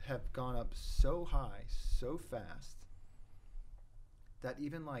yields have gone up so high, so fast that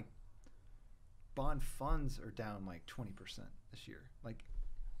even like bond funds are down like 20% this year. Like,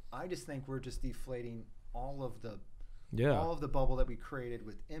 I just think we're just deflating all of the bubble that we created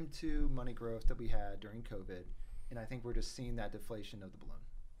with M2 money growth that we had during COVID, and I think we're just seeing that deflation of the balloon.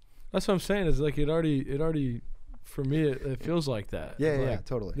 That's what I'm saying. Is like it already for me it feels like that. Like,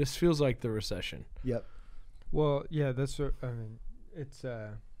 totally. This feels like the recession. Yep. Well, yeah, that's what I mean. It's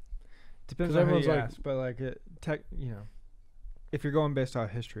depends 'Cause on who everyone's you like- ask, but like if you're going based off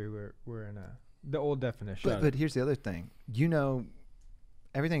history, we're in the old definition. But here's the other thing.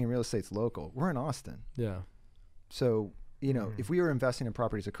 Everything in real estate's local. We're in Austin. Yeah. So, Mhm. if we were investing in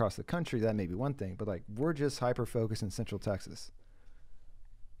properties across the country, that may be one thing, but like, we're just hyper focused in Central Texas.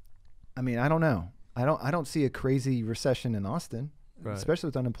 I mean, I don't know. I don't see a crazy recession in Austin, Right. especially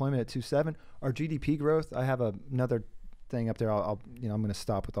with unemployment at 2.7. Our GDP growth, I have another thing up there. I'm going to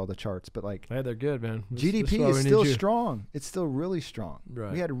stop with all the charts, but like, Hey, they're good, man. GDP why is we need still you. strong. It's still really strong.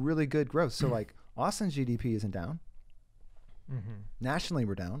 Right. We had really good growth. So like, Austin's GDP isn't down. Mm-hmm. Nationally,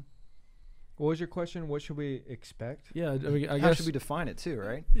 we're down. What was your question? What should we expect? Yeah, I mean, I How guess. should we define it too,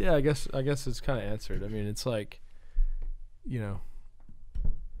 right? Yeah, I guess it's kind of answered. I mean, it's like,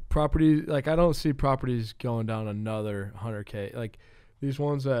 property. Like, I don't see properties going down another 100K. Like, these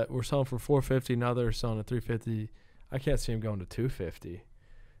ones that were selling for 450, now they're selling at 350. I can't see them going to 250.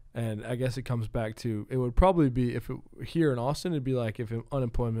 And I guess it comes back to, it would probably be, here in Austin, it'd be like if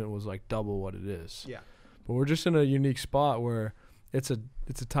unemployment was like double what it is. Yeah. But we're just in a unique spot where it's a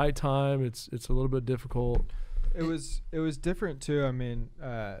tight time. It's a little bit difficult. It was different too. I mean,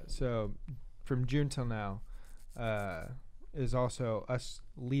 so from June till now, is also us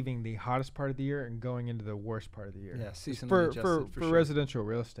leaving the hottest part of the year and going into the worst part of the year. Yeah, seasonally for adjusted, for sure. residential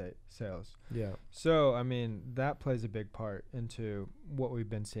real estate sales. Yeah. So I mean that plays a big part into what we've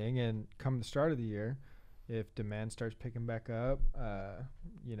been seeing. And come the start of the year, if demand starts picking back up,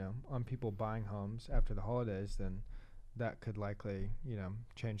 on people buying homes after the holidays, then that could likely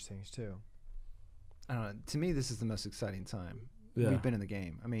change things too. I don't know. To me, this is the most exciting time Yeah. we've been in the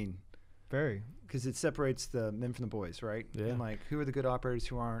game. I mean, Very. because it separates the men from the boys, right? Yeah. And like, who are the good operators,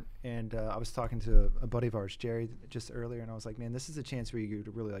 who aren't? And I was talking to a buddy of ours, Jerry, just earlier, and I was like, man, this is a chance for you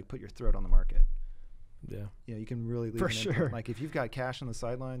to really like put your throat on the market. Yeah. You can really leave For an input. sure. Like, if you've got cash on the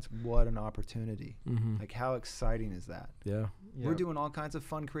sidelines, what an opportunity! Mm-hmm. Like, how exciting is that? Yeah. We're doing all kinds of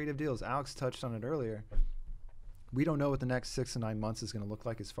fun, creative deals. Alex touched on it earlier. We don't know what the next 6 to 9 months is going to look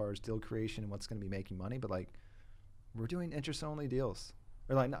like as far as deal creation and what's going to be making money, but like, we're doing interest-only deals.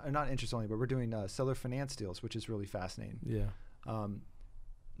 Or like, not interest-only, but we're doing seller finance deals, which is really fascinating. Yeah.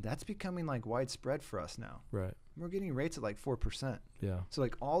 That's becoming like widespread for us now. Right. We're getting rates at like 4%. Yeah. So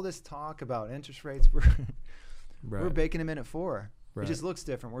like, all this talk about interest rates, we're Right. baking them in at 4. Right. It just looks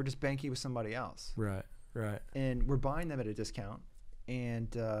different. We're just banking with somebody else. Right. Right. And we're buying them at a discount.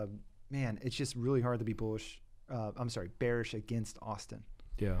 And man, it's just really hard to be bearish against Austin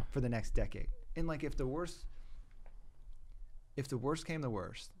Yeah. for the next decade. And like, if the worst came the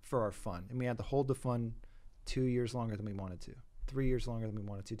worst for our fund, and we had to hold the fund 2 years longer than we wanted to, 3 years longer than we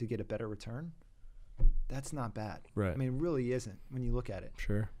wanted to get a better return, that's not bad. Right. I mean, it really isn't when you look at it.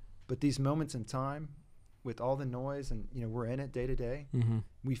 Sure. But these moments in time, with all the noise, and we're in it day to day, Mm-hmm.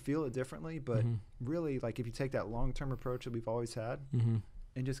 we feel it differently. But really, like if you take that long-term approach that we've always had, Mm-hmm.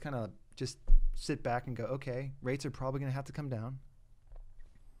 and just kind of just sit back and go, okay, rates are probably going to have to come down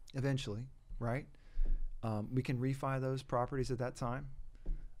eventually, right? We can refi those properties at that time,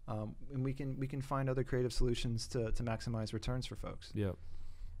 and we can find other creative solutions to maximize returns for folks. Yep.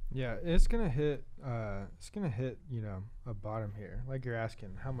 Yeah, it's gonna hit. A bottom here, like you're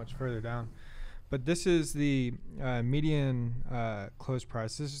asking, how much further down? But this is the median close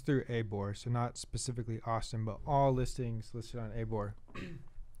price. This is through ABOR, so not specifically Austin, but all listings listed on ABOR.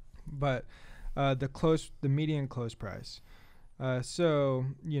 But the median close price. So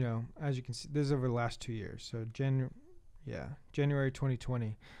as you can see, this is over the last 2 years. So January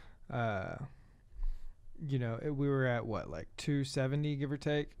 2020. We were at what, like 270, give or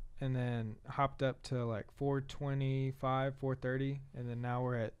take, and then hopped up to like 425, 430, and then now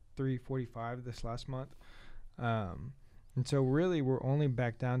we're at 345 this last month. And so really we're only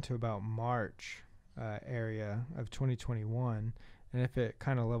back down to about March area of 2021. And if it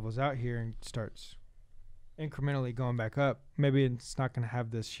kind of levels out here and starts incrementally going back up, maybe it's not going to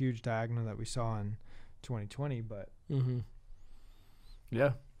have this huge diagonal that we saw in 2020, but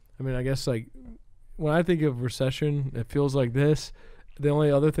yeah. I mean, I guess like when I think of recession, it feels like this. The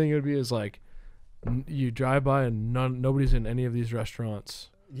only other thing it would be is like you drive by and nobody's in any of these restaurants.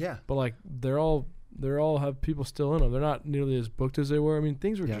 Yeah. But like they're all have people still in them. They're not nearly as booked as they were. I mean,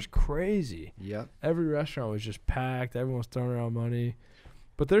 things were just crazy. Yep. Every restaurant was just packed. Everyone was throwing around money,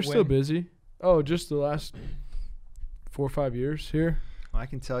 but they're still busy. Oh, just the last 4 or 5 years here. I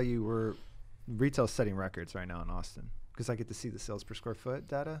can tell you retail's setting records right now in Austin because I get to see the sales per square foot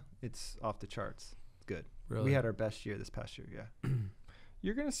data. It's off the charts. It's good. Really? We had our best year this past year. Yeah.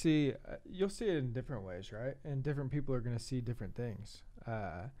 You're going to see, you'll see it in different ways, right? And different people are going to see different things,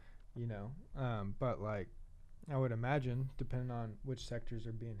 but like I would imagine, depending on which sectors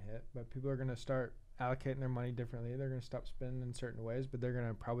are being hit, but people are going to start allocating their money differently. They're going to stop spending in certain ways, but they're going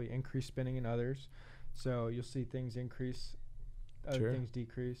to probably increase spending in others. So you'll see things increase, other things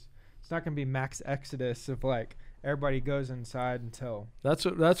decrease. It's not going to be max exodus of like everybody goes inside until that's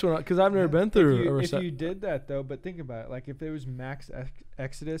what because I've never been through a recession. If you did that though, but think about it, like if it was max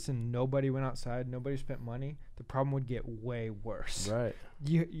exodus and nobody went outside, nobody spent money, the problem would get way worse. Right.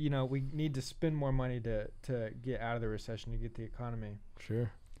 We need to spend more money to get out of the recession, to get the economy.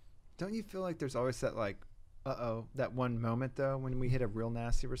 Sure. Don't you feel like there's always that like, that one moment though when we hit a real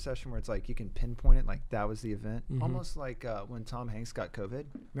nasty recession where it's like you can pinpoint it, like that was the event, almost like when Tom Hanks got COVID.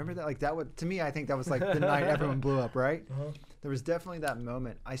 Remember that? Like that would, to me, I think that was like the night everyone blew up, right? There was definitely that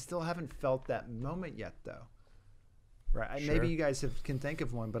moment. I still haven't felt that moment yet though. Right? Sure. Maybe you guys can think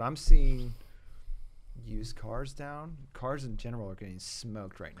of one, but I'm seeing used cars down. Cars in general are getting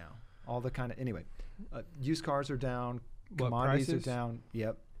smoked right now. All the kind of, anyway, used cars are down. Commodities are down.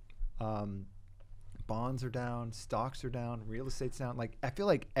 Yep. Bonds are down, stocks are down, real estate's down. Like I feel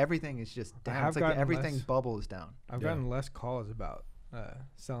like everything is just down. It's like everything bubble is down. I've gotten less calls about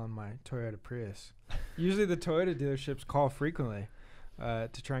selling my Toyota Prius. Usually the Toyota dealerships call frequently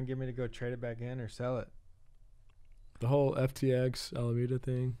to try and get me to go trade it back in or sell it. The whole FTX Alameda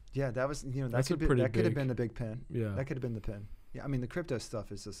thing. Yeah, that was that could have been the big pin. Yeah, that could have been the pin. Yeah, I mean the crypto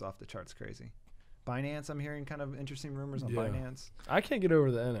stuff is just off the charts crazy. Binance, I'm hearing kind of interesting rumors on Binance. I can't get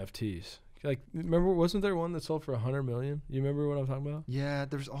over the NFTs. Like, remember, wasn't there one that sold for $100 million? You remember what I'm talking about? Yeah,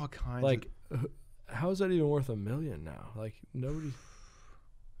 there's all kinds. Like, how is that even worth $1 million now? Like, nobody.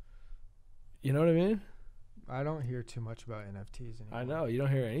 You know what I mean? I don't hear too much about NFTs anymore. I know you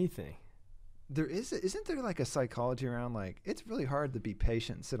don't hear anything. There isn't there like a psychology around like it's really hard to be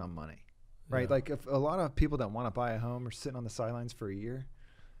patient and sit on money, right? Yeah. Like if a lot of people that want to buy a home are sitting on the sidelines for a year,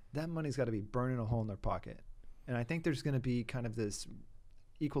 that money's got to be burning a hole in their pocket, and I think there's going to be kind of this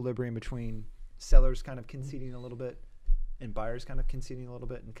equilibrium between sellers kind of conceding a little bit and buyers kind of conceding a little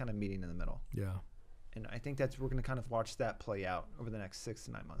bit and kind of meeting in the middle. Yeah. And I think we're going to kind of watch that play out over the next 6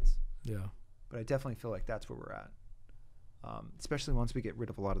 to 9 months. Yeah. But I definitely feel like that's where we're at. Especially once we get rid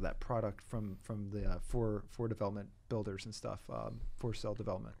of a lot of that product from the for development builders and stuff, for sale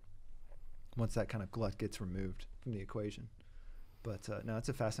development. Once that kind of glut gets removed from the equation. But no, it's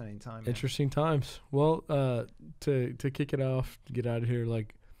a fascinating time. Interesting times. Well, to kick it off, to get out of here,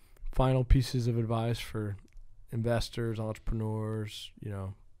 like final pieces of advice for investors, entrepreneurs,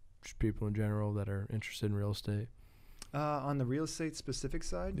 just people in general that are interested in real estate. On the real estate specific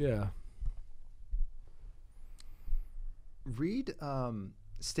side? Yeah. Read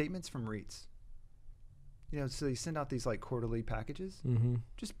statements from REITs. So you send out these like quarterly packages. Mm-hmm.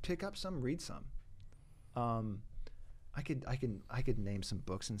 Just pick up some, read some. I could name some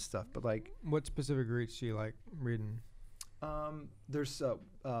books and stuff, but like What specific REITs do you like reading? there's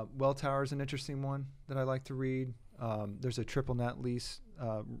Welltower is an interesting one that I like to read. There's a triple net lease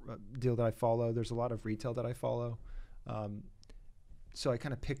deal that I follow. There's a lot of retail that I follow. So I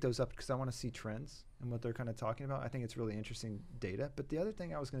kind of pick those up because I want to see trends and what they're kind of talking about. I think it's really interesting data. But the other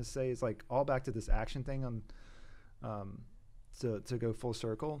thing I was going to say is like all back to this action thing on to go full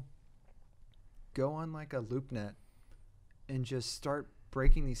circle. Go on like a LoopNet and just start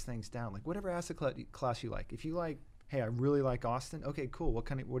breaking these things down. Like whatever asset class you like. If you like, hey, I really like Austin. Okay, cool. What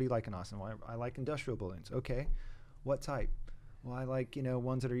do you like in Austin? Well, I like industrial buildings. Okay, what type? Well, I like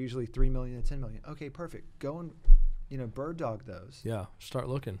ones that are usually 3 million to 10 million. Okay, perfect. Go and bird dog those. Yeah, start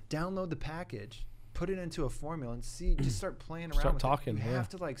looking. Download the package, put it into a formula, and see. Just start playing around. Start with talking. It. You yeah. have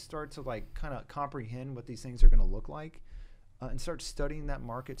to like start to like kind of comprehend what these things are going to look like, and start studying that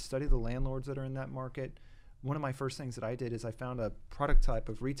market. Study the landlords that are in that market. One of my first things that I did is I found a product type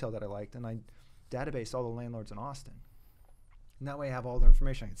of retail that I liked, and I databased all the landlords in Austin. And that way I have all their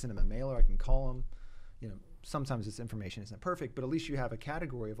information. I can send them a mailer. I can call them. Sometimes this information isn't perfect, but at least you have a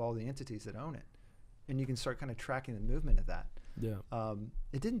category of all the entities that own it. And you can start kind of tracking the movement of that. Yeah.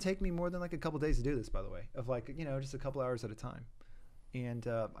 It didn't take me more than like a couple days to do this, by the way, of like, just a couple hours at a time. And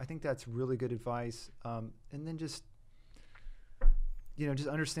I think that's really good advice. And then just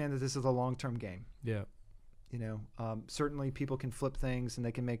understand that this is a long-term game. Yeah. Certainly people can flip things and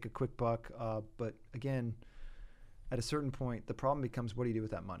they can make a quick buck. But again, at a certain point, the problem becomes what do you do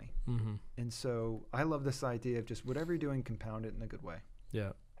with that money? Mm-hmm. And so I love this idea of just whatever you're doing, compound it in a good way. Yeah.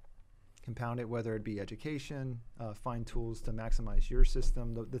 Compound it, whether it be education, find tools to maximize your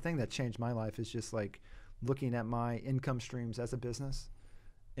system. The thing that changed my life is just like looking at my income streams as a business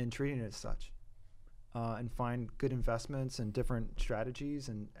and treating it as such. And find good investments and different strategies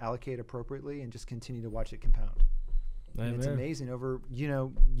and allocate appropriately and just continue to watch it compound. And it's amazing. Over,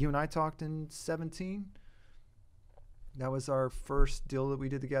 you and I talked in 2017. That was our first deal that we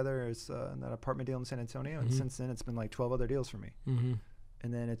did together. Is that apartment deal in San Antonio. Mm-hmm. And since then, it's been like 12 other deals for me. Mm-hmm.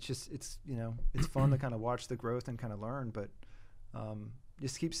 And then it's fun to kind of watch the growth and kind of learn. But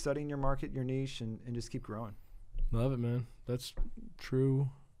just keep studying your market, your niche, and just keep growing. Love it, man. That's true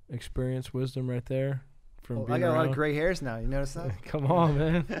experience, wisdom right there. I got a lot of gray hairs now. You notice that? Come on,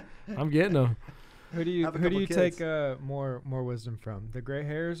 man. I'm getting them. Who do you take more wisdom from? The gray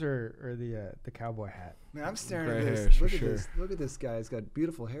hairs or the cowboy hat? Man, I'm staring Gray at hairs, this. for Look at sure. this. Look at this guy. He's got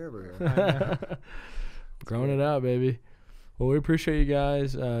beautiful hair over here. Growing it out, baby. Well, we appreciate you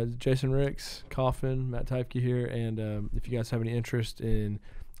guys. Jason Ricks, Coffin, Matt Teifke here. And if you guys have any interest in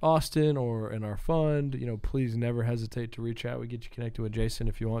Austin or in our fund, please never hesitate to reach out. We get you connected with Jason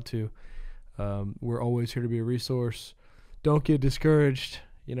if you want to. We're always here to be a resource. Don't get discouraged.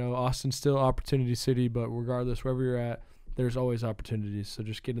 Austin's still opportunity city, but regardless, wherever you're at, there's always opportunities. So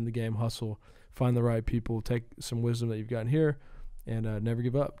just get in the game, hustle, find the right people, take some wisdom that you've gotten here, and never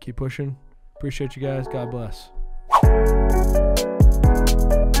give up. Keep pushing. Appreciate you guys. God bless.